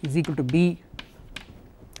is equal to b,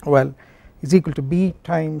 well, is equal to b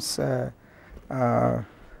times the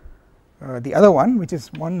other one, which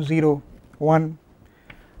is 1 0 1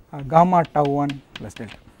 gamma tau 1 plus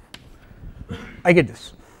delta. I get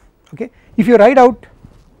this. Okay, if you write out,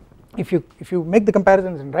 if you make the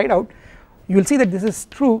comparisons and write out, you will see that this is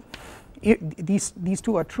true. These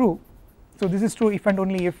two are true. So this is true if and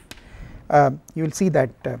only if you will see that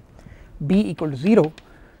b equal to 0,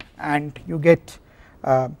 and you get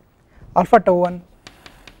alpha tau 1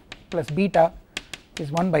 plus beta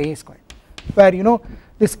is 1 by a squared, where you know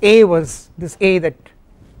this a was this a that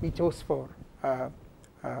we chose for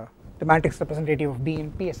the matrix representative of b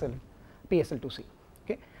in PSL2C.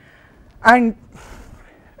 Okay, and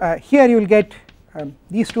here you will get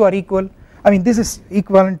these two are equal. I mean, this is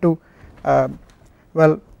equivalent to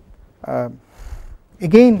well,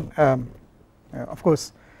 again of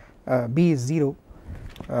course b is 0,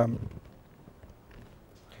 and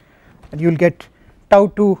you will get tau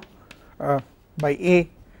 2 by a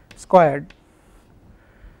squared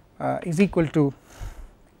is equal to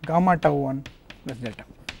gamma tau 1 plus delta.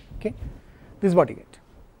 Okay, this is what you get.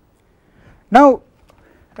 Now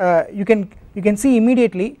you can see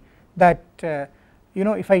immediately that you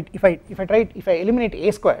know, if I eliminate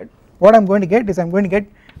a squared, what I am going to get is I am going to get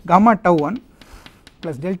gamma tau 1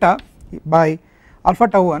 plus delta by alpha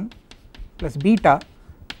tau 1 plus beta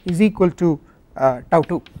is equal to tau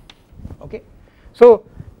 2. Okay, so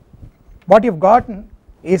what you have gotten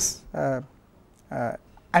is an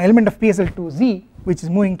element of PSL2Z which is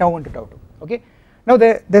moving tau 1 to tau 2. Okay, now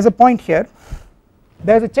there is a point here,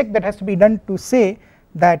 there is a check that has to be done to say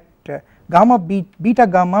that gamma beta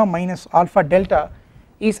gamma minus alpha delta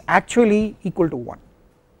is actually equal to 1.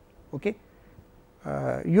 Okay,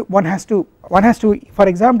 one has to for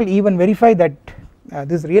example even verify that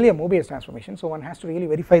this is really a Mobius transformation, so one has to really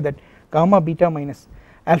verify that gamma beta minus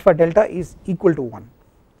alpha delta is equal to 1.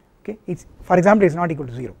 Okay, it's, for example, it's not equal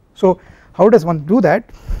to 0. So how does one do that?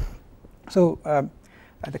 So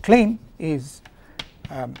the claim is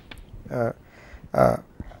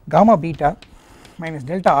gamma beta minus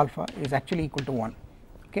delta alpha is actually equal to 1.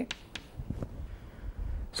 Okay,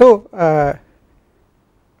 so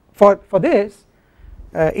for this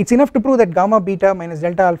it's enough to prove that gamma beta minus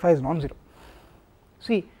delta alpha is non-zero.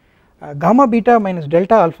 See, gamma beta minus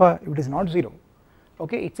delta alpha, if it is not 0,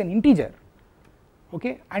 okay, it's an integer.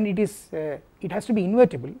 Okay, and it is it has to be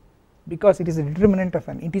invertible because it is a determinant of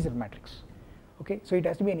an integer matrix. Okay, so it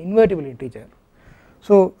has to be an invertible integer.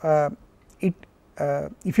 So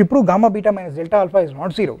if you prove gamma beta minus delta alpha is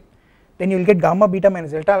not 0, then you will get gamma beta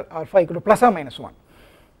minus delta alpha equal to plus or minus 1.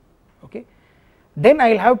 Okay, then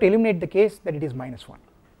I will have to eliminate the case that it is minus 1,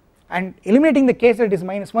 and eliminating the case that it is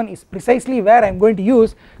minus 1 is precisely where I am going to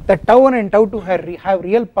use that tau 1 and tau 2 have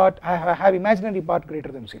real part have imaginary part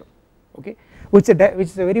greater than 0. Okay, which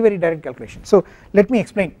is a very direct calculation. So let me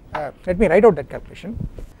explain, let me write out that calculation.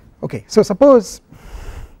 Okay, so suppose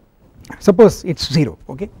it's 0.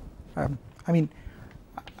 Okay, I mean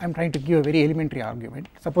I am trying to give a very elementary argument.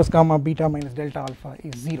 Suppose gamma beta minus delta alpha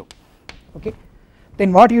is 0. Okay,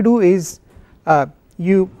 then what you do is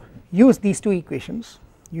you use these two equations,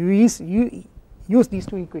 you use these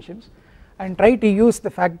two equations and try to use the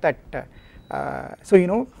fact that so you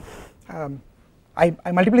know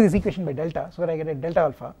I multiply this equation by delta so that I get a delta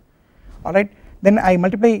alpha, alright, then I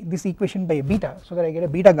multiply this equation by a beta so that I get a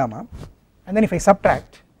beta gamma, and then if I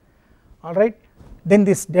subtract, alright, then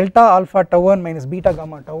this delta alpha tau 1 minus beta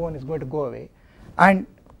gamma tau 1 is going to go away, and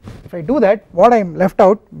if I do that, what I am left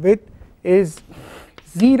out with is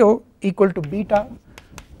 0 equal to beta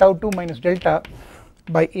tau 2 minus delta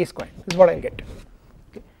by a square. This is what I will get.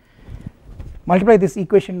 Okay, multiply this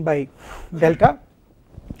equation by delta,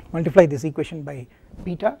 multiply this equation by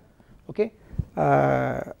beta, okay,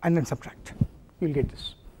 and then subtract, you will get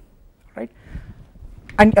this, right,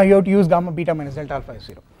 and you have to use gamma beta minus delta alpha is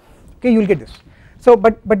 0. Okay, you will get this. So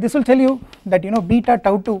but this will tell you that, you know, beta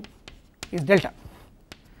tau 2 is delta,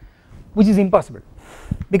 which is impossible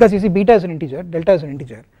because you see beta is an integer, delta is an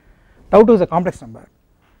integer, tau 2 is a complex number.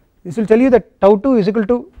 This will tell you that tau 2 is equal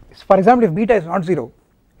to, for example, if beta is not 0,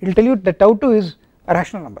 it will tell you that tau 2 is a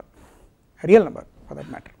rational number, a real number for that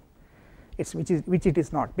matter, which it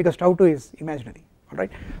is not, because tau 2 is imaginary,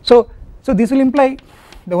 alright. So this will imply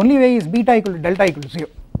the only way is beta equal to delta equal to 0,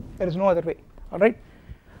 there is no other way, alright.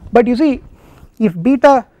 But you see, if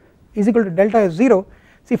beta is equal to delta is 0,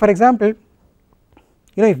 see, for example,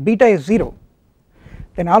 you know, if beta is 0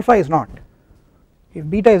 then alpha is not, if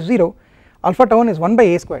beta is 0 alpha tau 1 is 1 by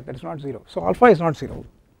a squared, that is not 0, so alpha is not 0,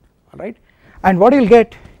 alright. And what you will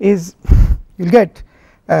get is, you will get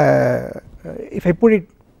if I put it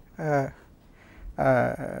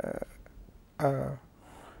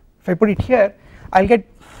here, I will get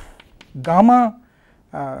gamma,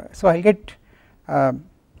 so I will get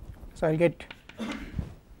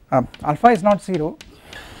alpha is not 0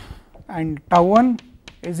 and tau 1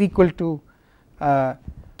 is equal to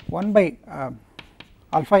 1 by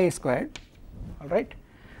alpha a squared, alright,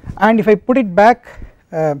 and if I put it back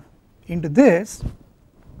into this,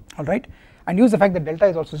 alright, and use the fact that delta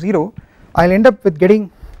is also 0, I will end up with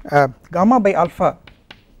getting gamma by alpha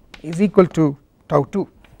is equal to tau 2.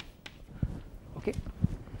 Okay,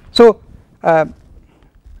 so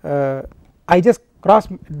I just cross,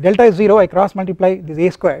 delta is 0, I cross multiply this a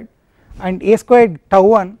squared, and a squared tau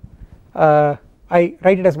 1 I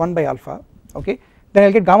write it as 1 by alpha, okay, then I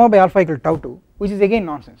will get gamma by alpha equal to tau 2, which is again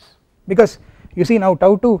nonsense, because you see now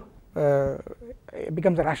tau 2 it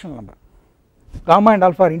becomes a rational number, gamma and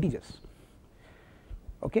alpha are integers,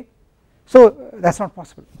 okay. So that is not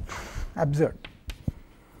possible, absurd.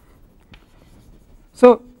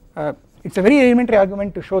 So it is a very elementary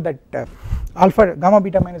argument to show that alpha gamma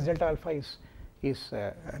beta minus delta alpha is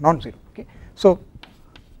non-zero, okay. So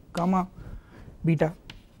gamma beta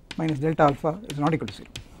minus delta alpha is not equal to 0,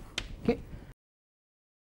 okay.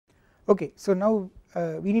 Okay, so now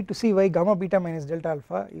we need to see why gamma beta minus delta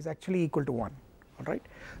alpha is actually equal to 1, alright.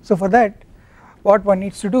 So for that what one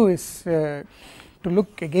needs to do is to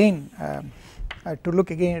look again at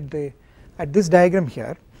this diagram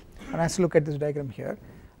here. One has to look at this diagram here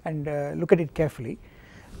and look at it carefully.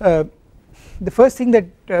 The first thing that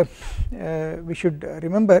we should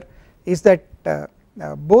remember is that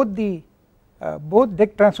both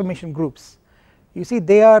deck transformation groups, you see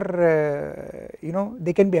they are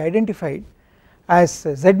they can be identified as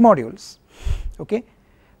Z modules, okay,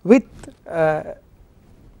 with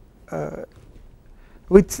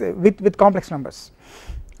complex numbers,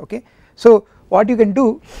 okay. So what you can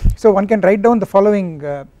do, so one can write down the following,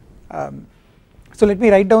 so let me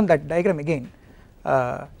write down that diagram again.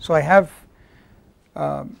 So I have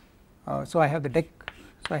the deck,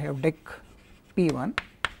 so I have deck P1,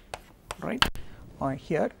 right,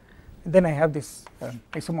 here, then I have this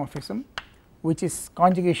isomorphism which is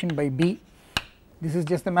conjugation by B. This is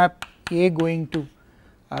just the map A going to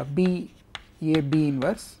B A B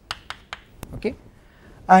inverse, okay,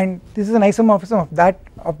 and this is an isomorphism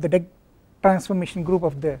of the deck transformation group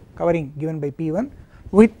of the covering given by P1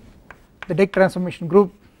 with the deck transformation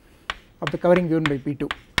group of the covering given by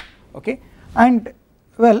P2, okay. And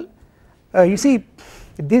well, you see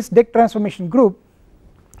this deck transformation group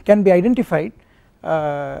can be identified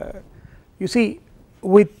you see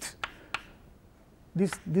with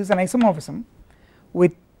this is an isomorphism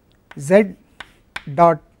with Z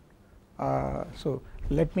dot so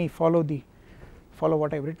let me follow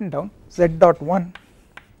what I have written down, Z dot 1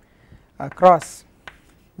 cross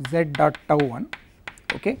Z dot tau 1,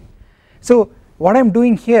 okay. So what I am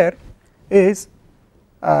doing here is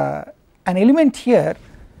an element here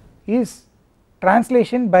is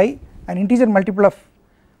translation by an integer multiple of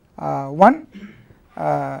 1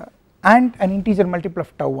 and an integer multiple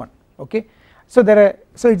of tau 1, okay. So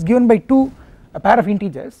so it is given by a pair of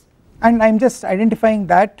integers, and I am just identifying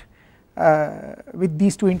that with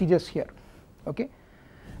these two integers here, okay.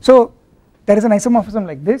 So there is an isomorphism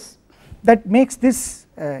like this that makes this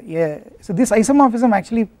so this isomorphism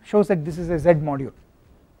actually shows that this is a Z module,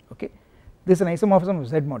 okay. This is an isomorphism of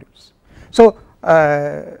Z modules. So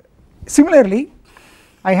similarly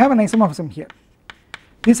I have an isomorphism here.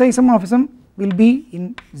 This isomorphism will be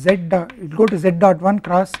in Z dot, it will go to Z dot 1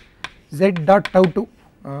 cross Z dot tau 2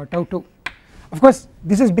 Of course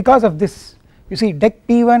this is because of this, you see deck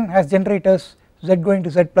P1 has generators Z going to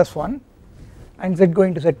Z plus 1 and Z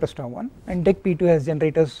going to Z plus tau 1, and deck P2 has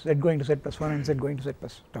generators Z going to Z plus 1 and Z going to Z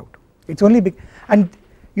plus tau 2. It is only big, and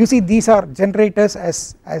you see these are generators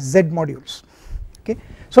as Z modules, okay.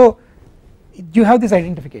 So you have this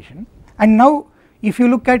identification, and now if you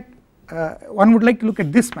look at one would like to look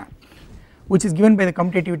at this map which is given by the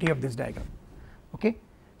commutativity of this diagram, okay.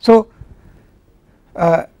 So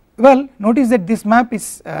well, notice that this map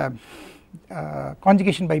is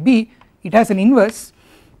conjugation by B, it has an inverse,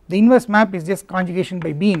 the inverse map is just conjugation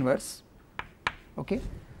by B inverse, okay,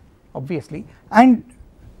 obviously, and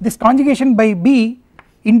this conjugation by B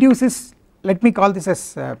induces, let me call this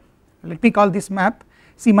as let me call this map,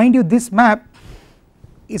 see mind you this map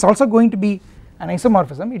is also going to be an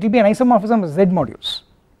isomorphism, it will be an isomorphism of Z modules,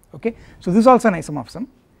 okay. So this is also an isomorphism,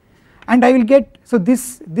 and I will get, so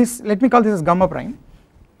this let me call this as gamma prime,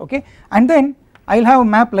 okay, and then I will have a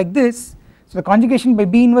map like this. So the conjugation by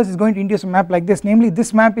B inverse is going to induce a map like this, namely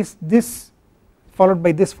this map is this followed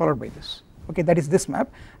by this followed by this, okay, that is this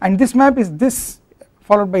map, and this map is this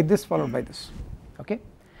followed by this followed by this, okay.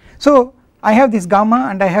 So I have this gamma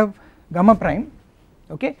and I have gamma prime,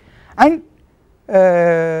 okay, and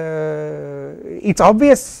it is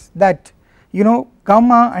obvious that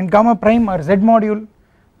gamma and gamma prime are Z module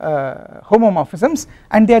homomorphisms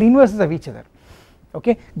and they are inverses of each other,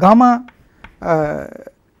 okay. Gamma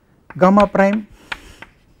prime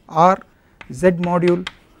are Z module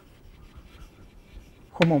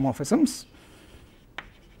homomorphisms,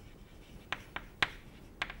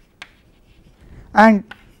 and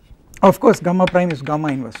of course gamma prime is gamma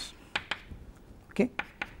inverse, okay,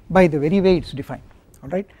 by the very way it is defined,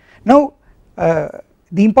 alright. Now the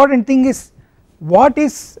important thing is what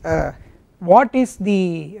is the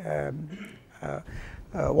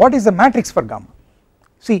matrix for gamma.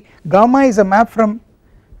 See, gamma is a map from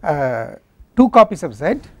 2 copies of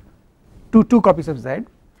Z two copies of Z.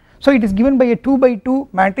 So it is given by a 2 by 2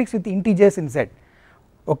 matrix with integers in Z,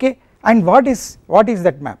 okay. And what is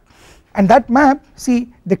that map? And that map,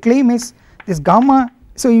 see, the claim is this gamma.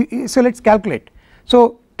 So let us calculate.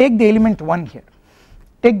 So take the element 1 here,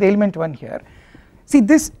 take the element 1 here. See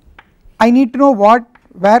this, I need to know where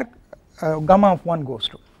gamma of 1 goes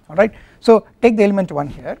to, alright. So take the element 1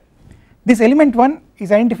 here, this element 1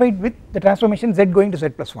 is identified with the transformation Z going to Z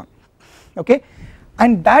plus 1, okay,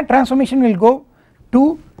 and that transformation will go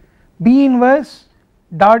to B inverse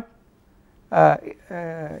dot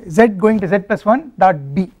Z going to Z plus 1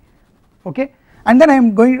 dot B, okay, and then I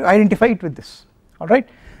am going to identify it with this, alright.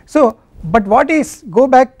 So but what is, go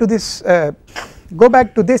back to this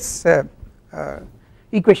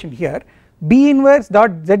equation here, B inverse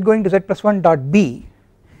dot Z going to Z plus 1 dot B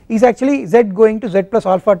is actually Z going to Z plus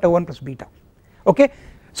alpha tau 1 plus beta, okay.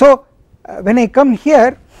 So when I come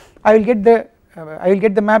here I will get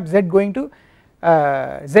the map Z going to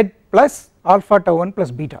Z plus alpha tau 1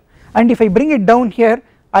 plus beta, and if I bring it down here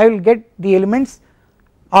I will get the elements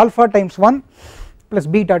alpha times 1 plus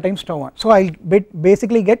beta times tau 1. So I will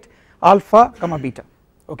basically get alpha comma beta,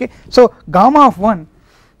 okay. So gamma of 1,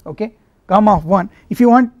 okay, gamma of 1, if you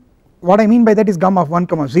want, what I mean by that is gamma of 1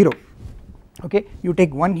 comma 0, okay, you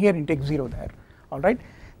take 1 here and take 0 there, alright.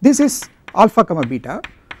 This is alpha comma beta,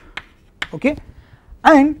 okay,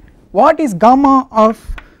 and what is gamma of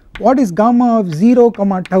 0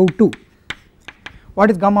 comma tau 2, what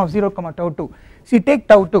is gamma of 0 comma tau 2? See, take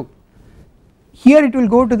tau 2, here it will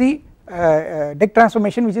go to the deck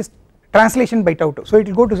transformation which is translation by tau 2, so it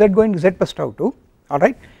will go to Z going to Z plus tau 2,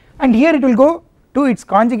 alright, and here it will go to its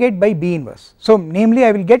conjugate by B inverse. So namely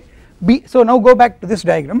I will get B. So now go back to this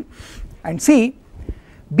diagram and see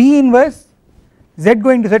B inverse Z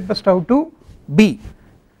going to Z plus tau 2 B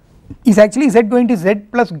is actually Z going to Z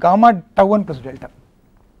plus gamma tau 1 plus delta,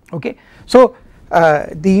 okay. So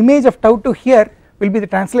the image of tau 2 here will be the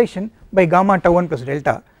translation by gamma tau 1 plus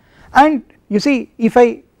delta, and you see if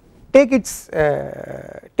I take its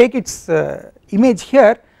image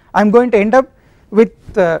here I am going to end up with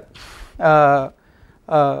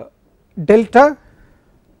delta,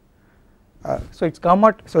 so it's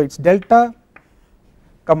gamma, so it's delta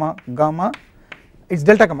comma gamma, it's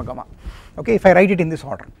delta comma gamma, okay, if I write it in this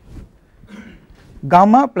order,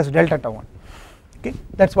 gamma plus delta tau 1, okay,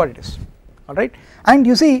 that is what it is, alright. And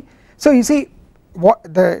you see, so you see what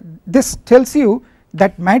this tells you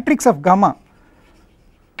that matrix of gamma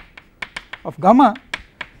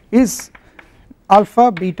is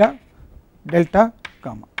alpha beta delta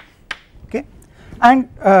gamma, okay. And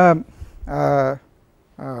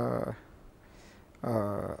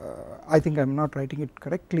I think I am not writing it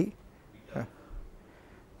correctly,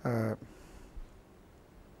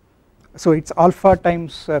 so it is alpha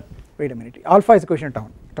times wait a minute, alpha is a quotient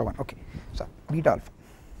of tau 1, okay, so beta alpha,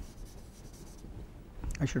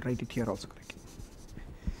 I should write it here also correctly,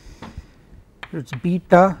 it is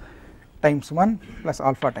beta times 1 plus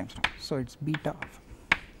alpha times tau, so it is beta alpha,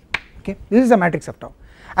 okay. This is the matrix of tau,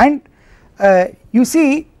 and you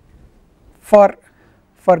see for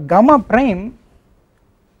gamma prime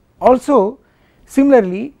also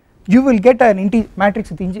similarly you will get an matrix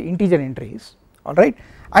with integer entries, alright,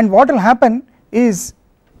 and what will happen is,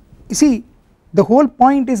 you see, the whole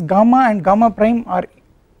point is gamma and gamma prime are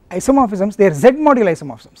isomorphisms, they are Z module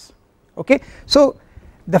isomorphisms, okay. So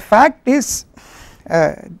the fact is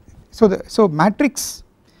so matrix,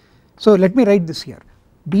 so let me write this here,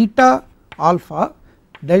 beta alpha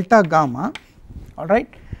delta gamma, alright,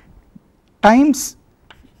 times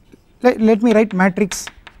let me write matrix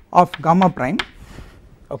of gamma prime,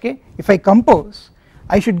 okay. If I compose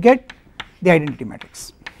I should get the identity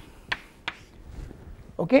matrix,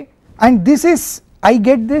 okay, and this is, I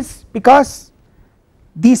get this because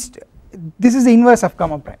this is the inverse of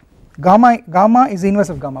gamma prime, gamma is the inverse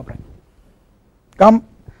of gamma prime,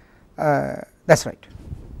 that is right,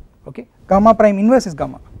 okay, gamma prime inverse is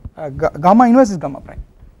gamma inverse is gamma prime,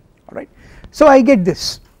 alright. So I get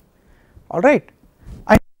this, alright,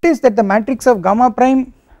 and notice that the matrix of gamma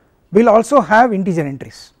prime will also have integer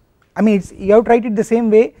entries, I mean you have to write it the same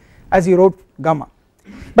way as you wrote gamma,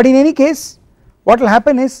 but in any case what will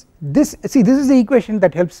happen is this, see this is the equation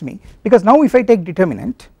that helps me, because now if I take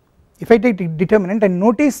determinant and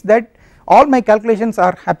notice that all my calculations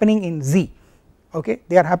are happening in Z, okay,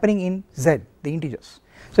 they are happening in Z, the integers.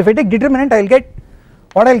 So if I take determinant I will get,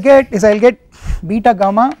 what I will get is I will get beta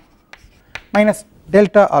gamma minus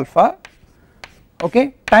delta alpha,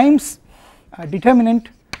 okay, times determinant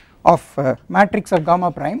of matrix of gamma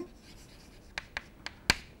prime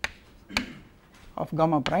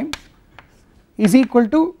is equal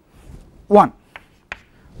to 1,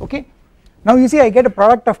 okay, Now you see I get a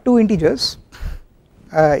product of two integers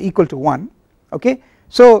equal to 1, okay.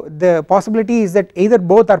 So the possibility is that either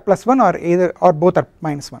both are +1 or both are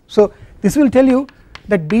 -1. So this will tell you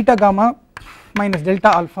that beta gamma minus delta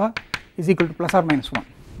alpha is equal to ±1,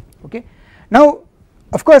 okay. Now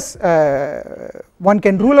of course one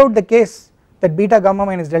can rule out the case that beta gamma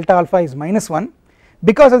minus delta alpha is -1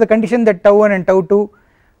 because of the condition that tau1 and tau2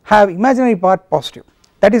 have imaginary part positive,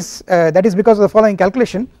 that is because of the following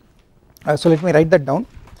calculation. So let me write that down.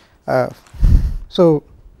 So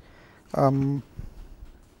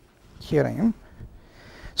here I am.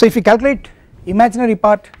 So if you calculate imaginary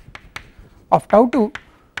part of tau2,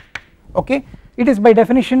 okay, it is by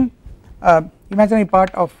definition imaginary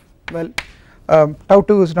part of, well,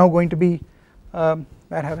 tau2 is now going to be,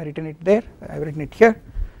 where have I written it? There I have written it here.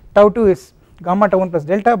 Tau2 is gamma tau1 plus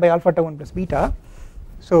delta by alpha tau1 plus beta.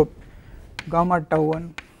 So gamma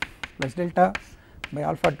tau1 plus delta by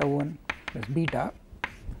alpha tau1 plus beta,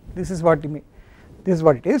 this is what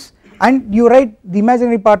it is, and you write the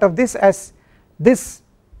imaginary part of this as this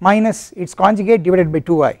minus its conjugate divided by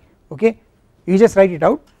 2i, okay. You just write it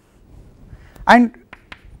out, and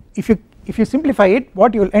if you simplify it,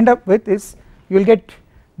 what you will end up with is you will get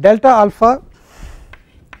delta alpha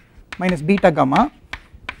minus beta gamma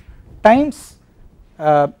times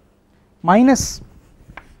minus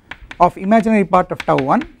of imaginary part of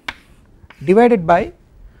tau1 divided by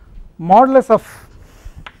modulus of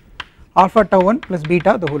alpha tau1 plus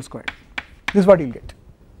beta the whole square. This is what you will get,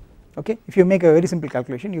 okay. If you make a very simple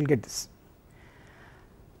calculation, you will get this,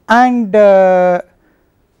 and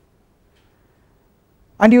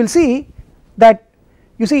you will see that,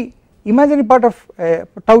 you see, imaginary part of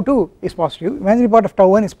tau2 is positive, imaginary part of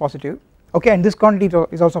tau1 is positive, okay, and this quantity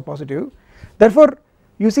is also positive. Therefore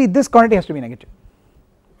you see this quantity has to be negative,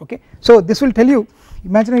 okay. So this will tell you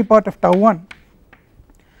imaginary part of tau1,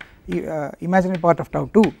 imaginary part of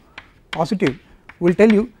tau2 positive will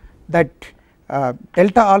tell you that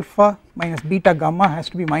delta alpha minus beta gamma has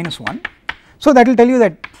to be -1. So that will tell you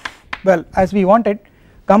that, well, as we wanted,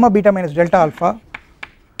 gamma beta minus delta alpha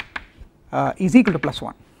is equal to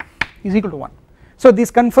 +1, is equal to 1. So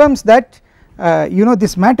this confirms that you know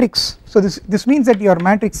this matrix, so this means that your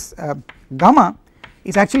matrix gamma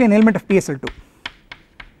is actually an element of PSL2.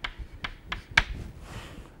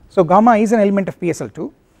 So gamma is an element of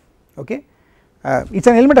PSL2, okay. It is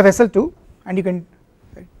an element of SL2, and you can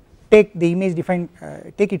take the image defined,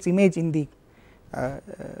 take its image in the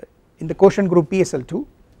quotient group PSL2,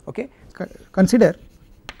 okay. Consider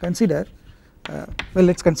well,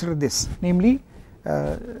 let us consider this, namely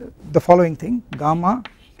the following thing: gamma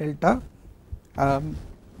delta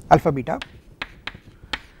alpha beta.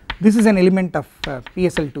 This is an element of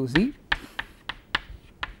PSL2Z,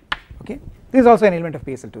 okay. This is also an element of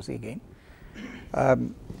PSL2Z again,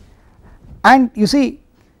 and you see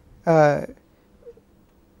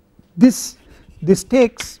this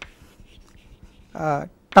takes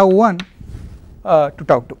tau1 to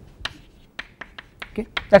tau2, okay.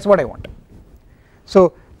 That is what I want.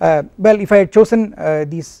 So well, if I had chosen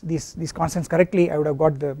these constants correctly, I would have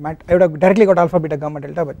got I would have directly got alpha beta gamma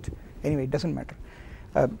delta, but anyway, it does not matter.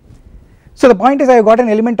 So the point is, I have got an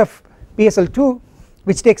element of PSL2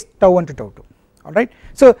 which takes tau1 to tau2, alright.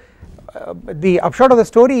 So the upshot of the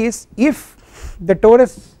story is, if the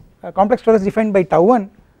torus complex torus defined by tau1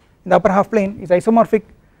 in the upper half plane is isomorphic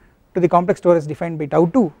to the complex torus defined by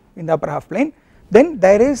tau2 in the upper half plane, then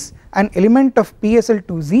there is an element of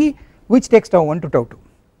PSL2Z which takes tau1 to tau2.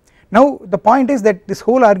 Now the point is that this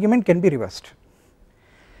whole argument can be reversed.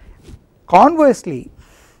 Conversely,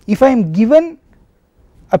 if I am given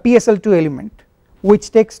a PSL2 element which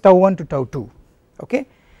takes tau1 to tau2, okay,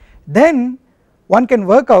 then one can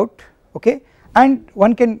work out, okay, and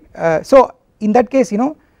one can so in that case, you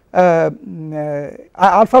know,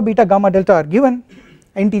 alpha beta gamma delta are given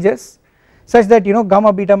integers such that, you know,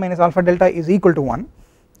 gamma beta minus alpha delta is equal to 1,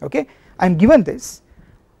 okay. I am given this,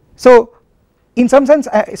 so in some sense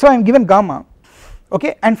so I am given gamma,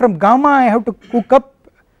 okay, and from gamma I have to cook up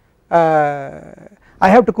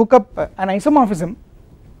an isomorphism,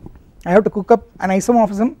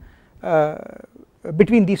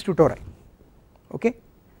 between these two tori, okay.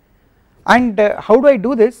 And how do I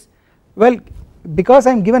do this? Well, because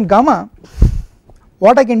I am given gamma,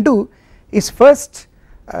 what I can do is first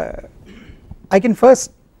I can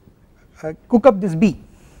first cook up this b,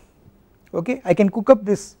 okay. I can cook up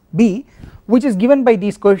this b which is given by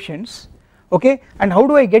these coefficients, okay. And how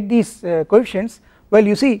do I get these coefficients? Well,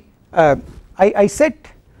 you see, I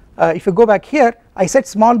set, if you go back here, I set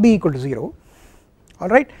small b equal to 0,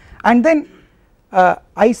 alright, and then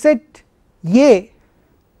I set a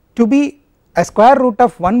to be a square root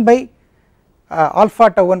of 1 by alpha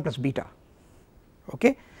tau 1 plus beta,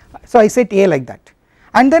 okay. So I set A like that,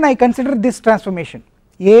 and then I consider this transformation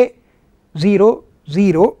A 0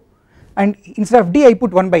 0, and instead of D I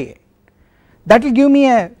put 1 by A, that will give me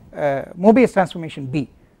a Mobius transformation B,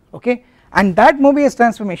 okay, and that Mobius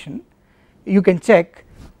transformation you can check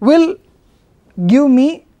will give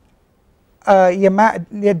me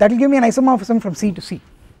that will give me an isomorphism from C to C,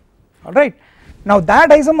 alright. Now that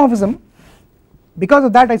isomorphism, because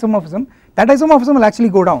of that isomorphism will actually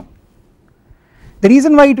go down. The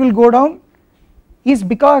reason why it will go down is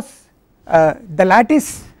because the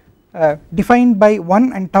lattice defined by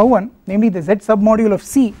 1 and tau 1, namely the Z submodule of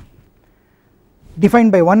C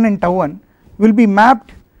defined by 1 and tau 1, will be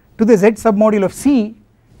mapped to the Z submodule of C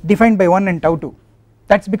defined by 1 and tau 2.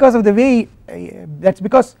 That is because of the way, that is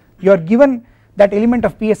because you are given that element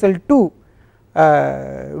of PSL2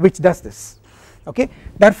 which does this, okay.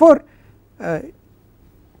 Therefore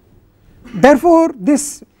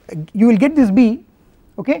this you will get this B,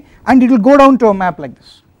 okay, and it will go down to a map like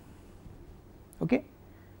this, okay.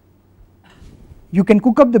 You can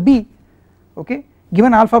cook up the B, okay,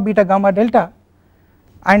 given alpha beta gamma delta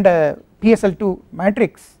and a PSL2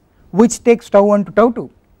 matrix which takes tau 1 to tau 2,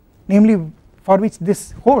 namely for which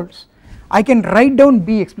this holds. I can write down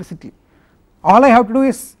B explicitly. All I have to do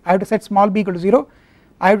is I have to set small b equal to 0,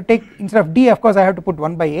 I have to take, instead of D of course I have to put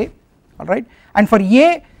 1 by A, alright, and for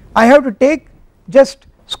A I have to take just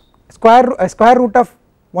square root of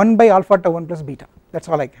 1 by alpha tau 1 plus beta, that's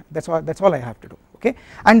all I have to do, okay,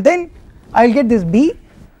 and then I will get this B,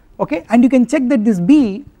 okay, and you can check that this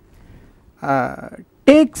B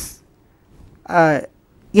takes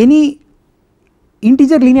any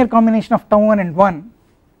integer linear combination of tau 1 and 1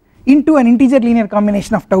 into an integer linear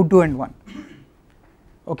combination of tau 2 and 1,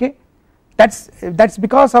 okay. That's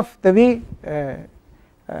because of the way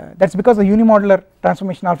that's because of unimodular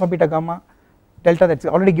transformation alpha beta gamma delta that's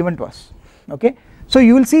already given to us, okay. So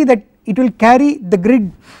you will see that it will carry the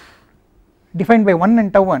grid defined by 1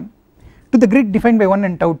 and tau 1 to the grid defined by 1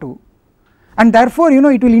 and tau 2, and therefore it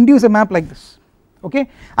will induce a map like this, okay,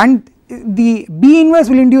 and the B inverse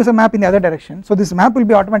will induce a map in the other direction. So this map will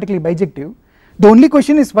be automatically bijective. The only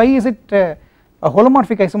question is why is it a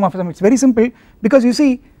holomorphic isomorphism. It is very simple, because you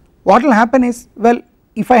see what will happen is, well,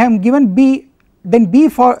 if I am given B, then B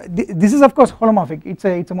for this is of course holomorphic, it's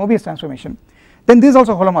a Mobius transformation, then this is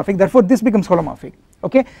also holomorphic, therefore this becomes holomorphic,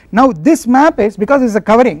 okay. Now this map is, because it is a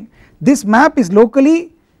covering, this map is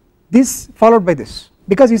locally this followed by this,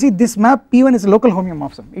 because you see this map P1 is a local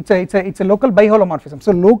homeomorphism, it's a local biholomorphism.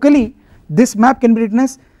 So locally this map can be written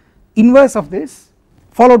as inverse of this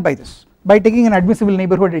followed by this, by taking an admissible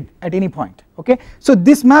neighborhood at any point, okay. So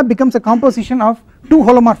this map becomes a composition of two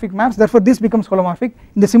holomorphic maps, therefore this becomes holomorphic.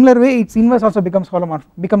 In the similar way its inverse also becomes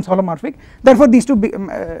holomorphic, therefore these two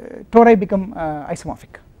tori become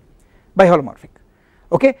isomorphic, biholomorphic,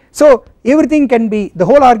 okay. So everything can be, the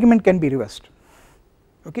whole argument can be reversed,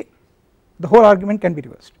 okay, the whole argument can be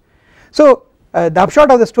reversed. So the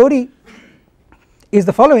upshot of the story is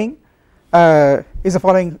the following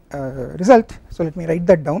result. So let me write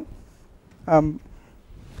that down.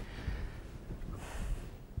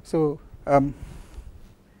 So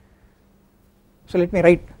let me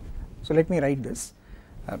write this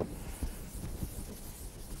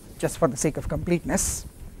just for the sake of completeness.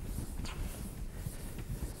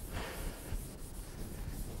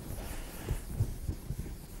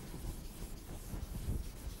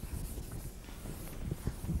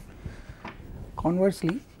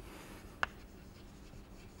 Conversely,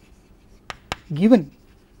 given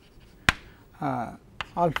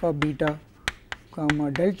alpha beta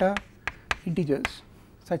gamma delta integers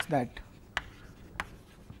such that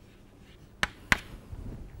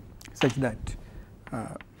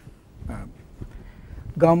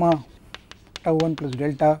gamma tau 1 plus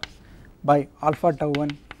delta by alpha tau 1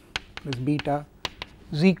 plus beta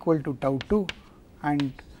is equal to tau 2,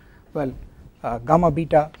 and well gamma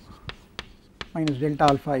beta minus delta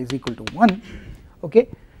alpha is equal to 1, okay.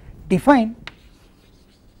 Define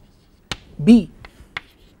B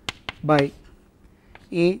by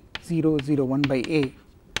A 0 0 1 by A,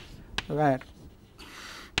 where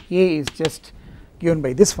A is just given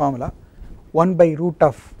by this formula 1 by root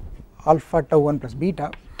of alpha tau 1 plus beta,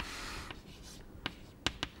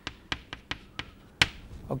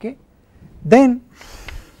 okay. Then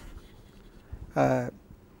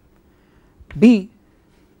B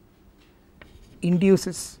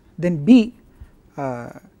induces, then B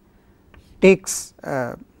takes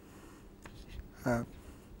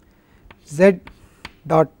Z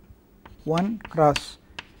dot 1 cross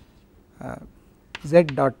Z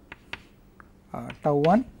dot tau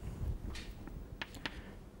 1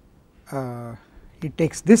 it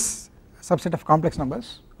takes this subset of complex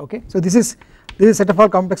numbers. Okay, so this is a set of all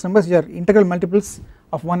complex numbers which are integral multiples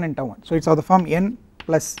of 1 and tau 1. So it is of the form n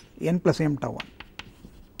plus m tau 1.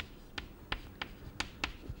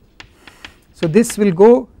 So this will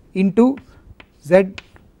go into z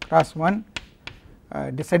cross 1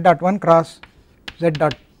 z dot 1 cross z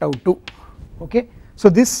dot tau 2. Okay, so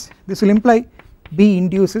this will imply B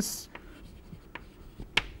induces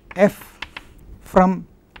f from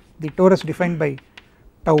the torus defined by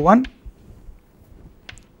tau 1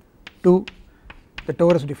 to the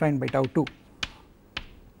torus defined by tau 2.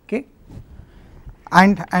 Okay,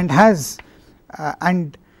 and has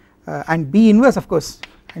and B inverse, of course,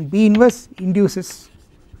 and B inverse induces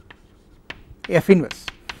F inverse.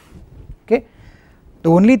 Okay, the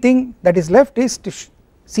only thing that is left is to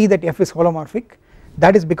see that F is holomorphic.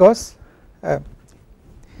 That is because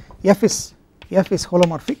F is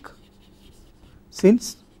holomorphic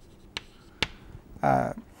since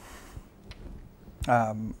so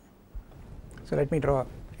let me draw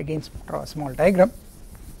a small diagram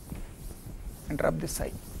and rub this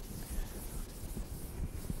side.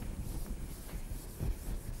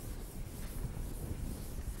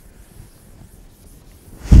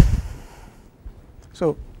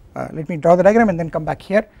 So let me draw the diagram and then come back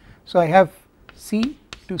here. So I have C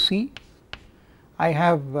to C, I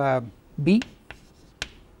have B,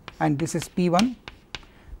 and this is P1,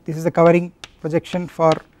 this is the covering projection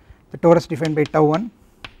for the torus defined by tau 1,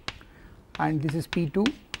 and this is P2,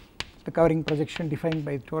 the covering projection defined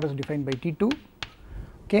by torus defined by T2.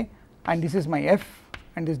 Okay, and this is my F,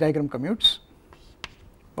 and this diagram commutes.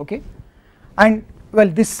 Okay, and well,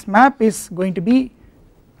 this map is going to be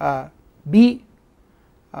B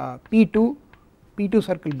P2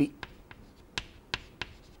 circle B.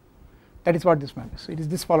 That is what this map is. It is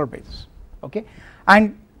this followed by this. Okay,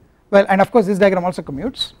 and well, and of course this diagram also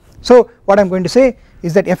commutes. So what I am going to say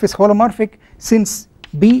is that F is holomorphic since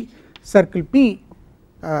B circle P,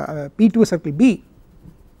 P2 circle B,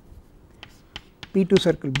 P2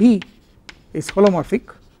 circle B is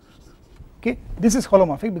holomorphic. Okay, this is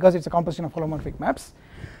holomorphic because it is a composition of holomorphic maps,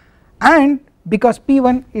 and because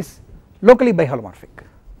P1 is locally biholomorphic,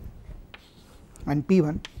 and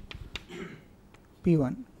P1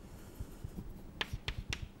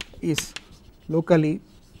 is locally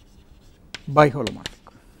biholomorphic.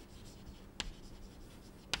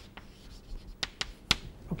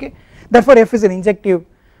 Okay, therefore F is an injective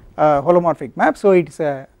holomorphic map, so it is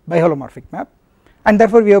a biholomorphic map, and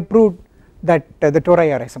therefore we have proved that the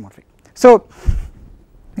tori are isomorphic. So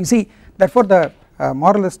you see, therefore the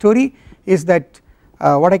moral of the story is that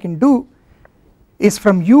what I can do is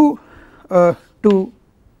from U to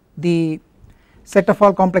the set of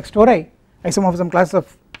all complex tori, isomorphism classes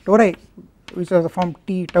of tori which are the form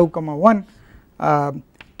T tau comma 1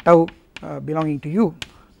 tau belonging to U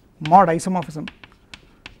mod isomorphism.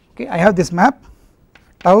 Okay, I have this map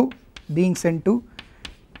tau being sent to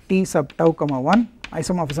T sub tau comma 1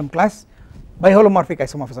 isomorphism class by holomorphic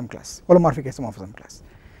isomorphism class, holomorphic isomorphism class.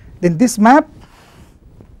 Then this map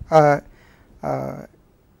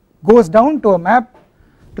goes down to a map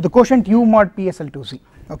to the quotient U mod PSL2Z.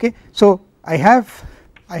 Okay, so I have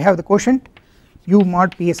the quotient U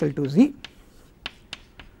mod PSL2Z.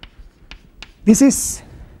 This is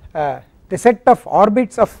the set of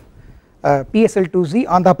orbits of PSL2Z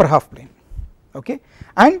on the upper half plane. Okay,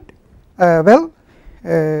 and well,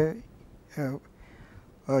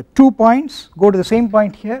 2 points go to the same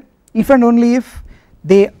point here if and only if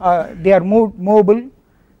they are movable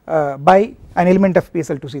by an element of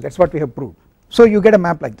PSL2Z. That is what we have proved. So you get a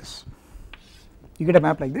map like this. You get a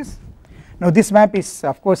map like this. Now this map is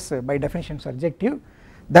of course by definition surjective.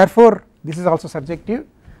 Therefore this is also surjective,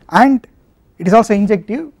 and it is also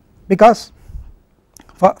injective because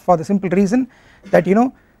for the simple reason that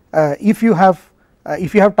if you have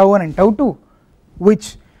tau 1 and tau 2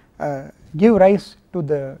 which give rise to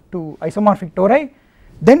isomorphic tori,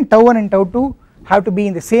 then tau 1 and tau 2 have to be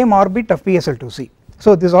in the same orbit of PSL2Z.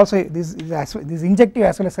 So this also this is injective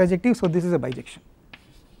as well as surjective, so this is a bijection.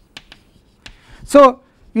 So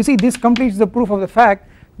you see, this completes the proof of the fact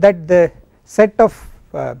that the set of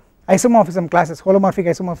isomorphism classes, holomorphic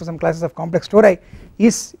isomorphism classes of complex tori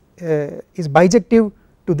is bijective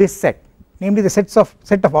to this set, namely the set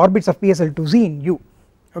of orbits of PSL2Z in U.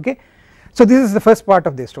 Okay, so this is the first part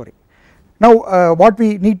of the story. Now what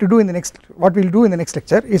we need to do in the next, what we will do in the next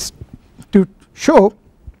lecture is to show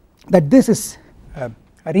that this is a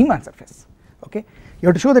Riemann surface. Okay, you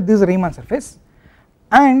have to show that this is a Riemann surface,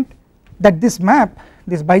 and that this map,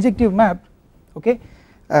 this bijective map, okay,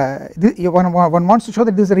 one wants to show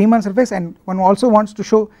that this is a Riemann surface, and one also wants to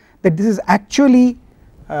show that this is actually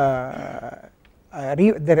and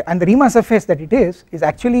the Riemann surface that it is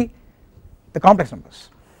actually the complex numbers,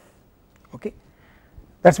 okay,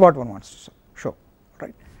 that is what one wants to show,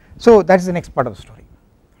 right. So that is the next part of the story,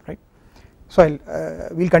 right. So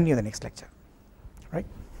we will continue the next lecture, right.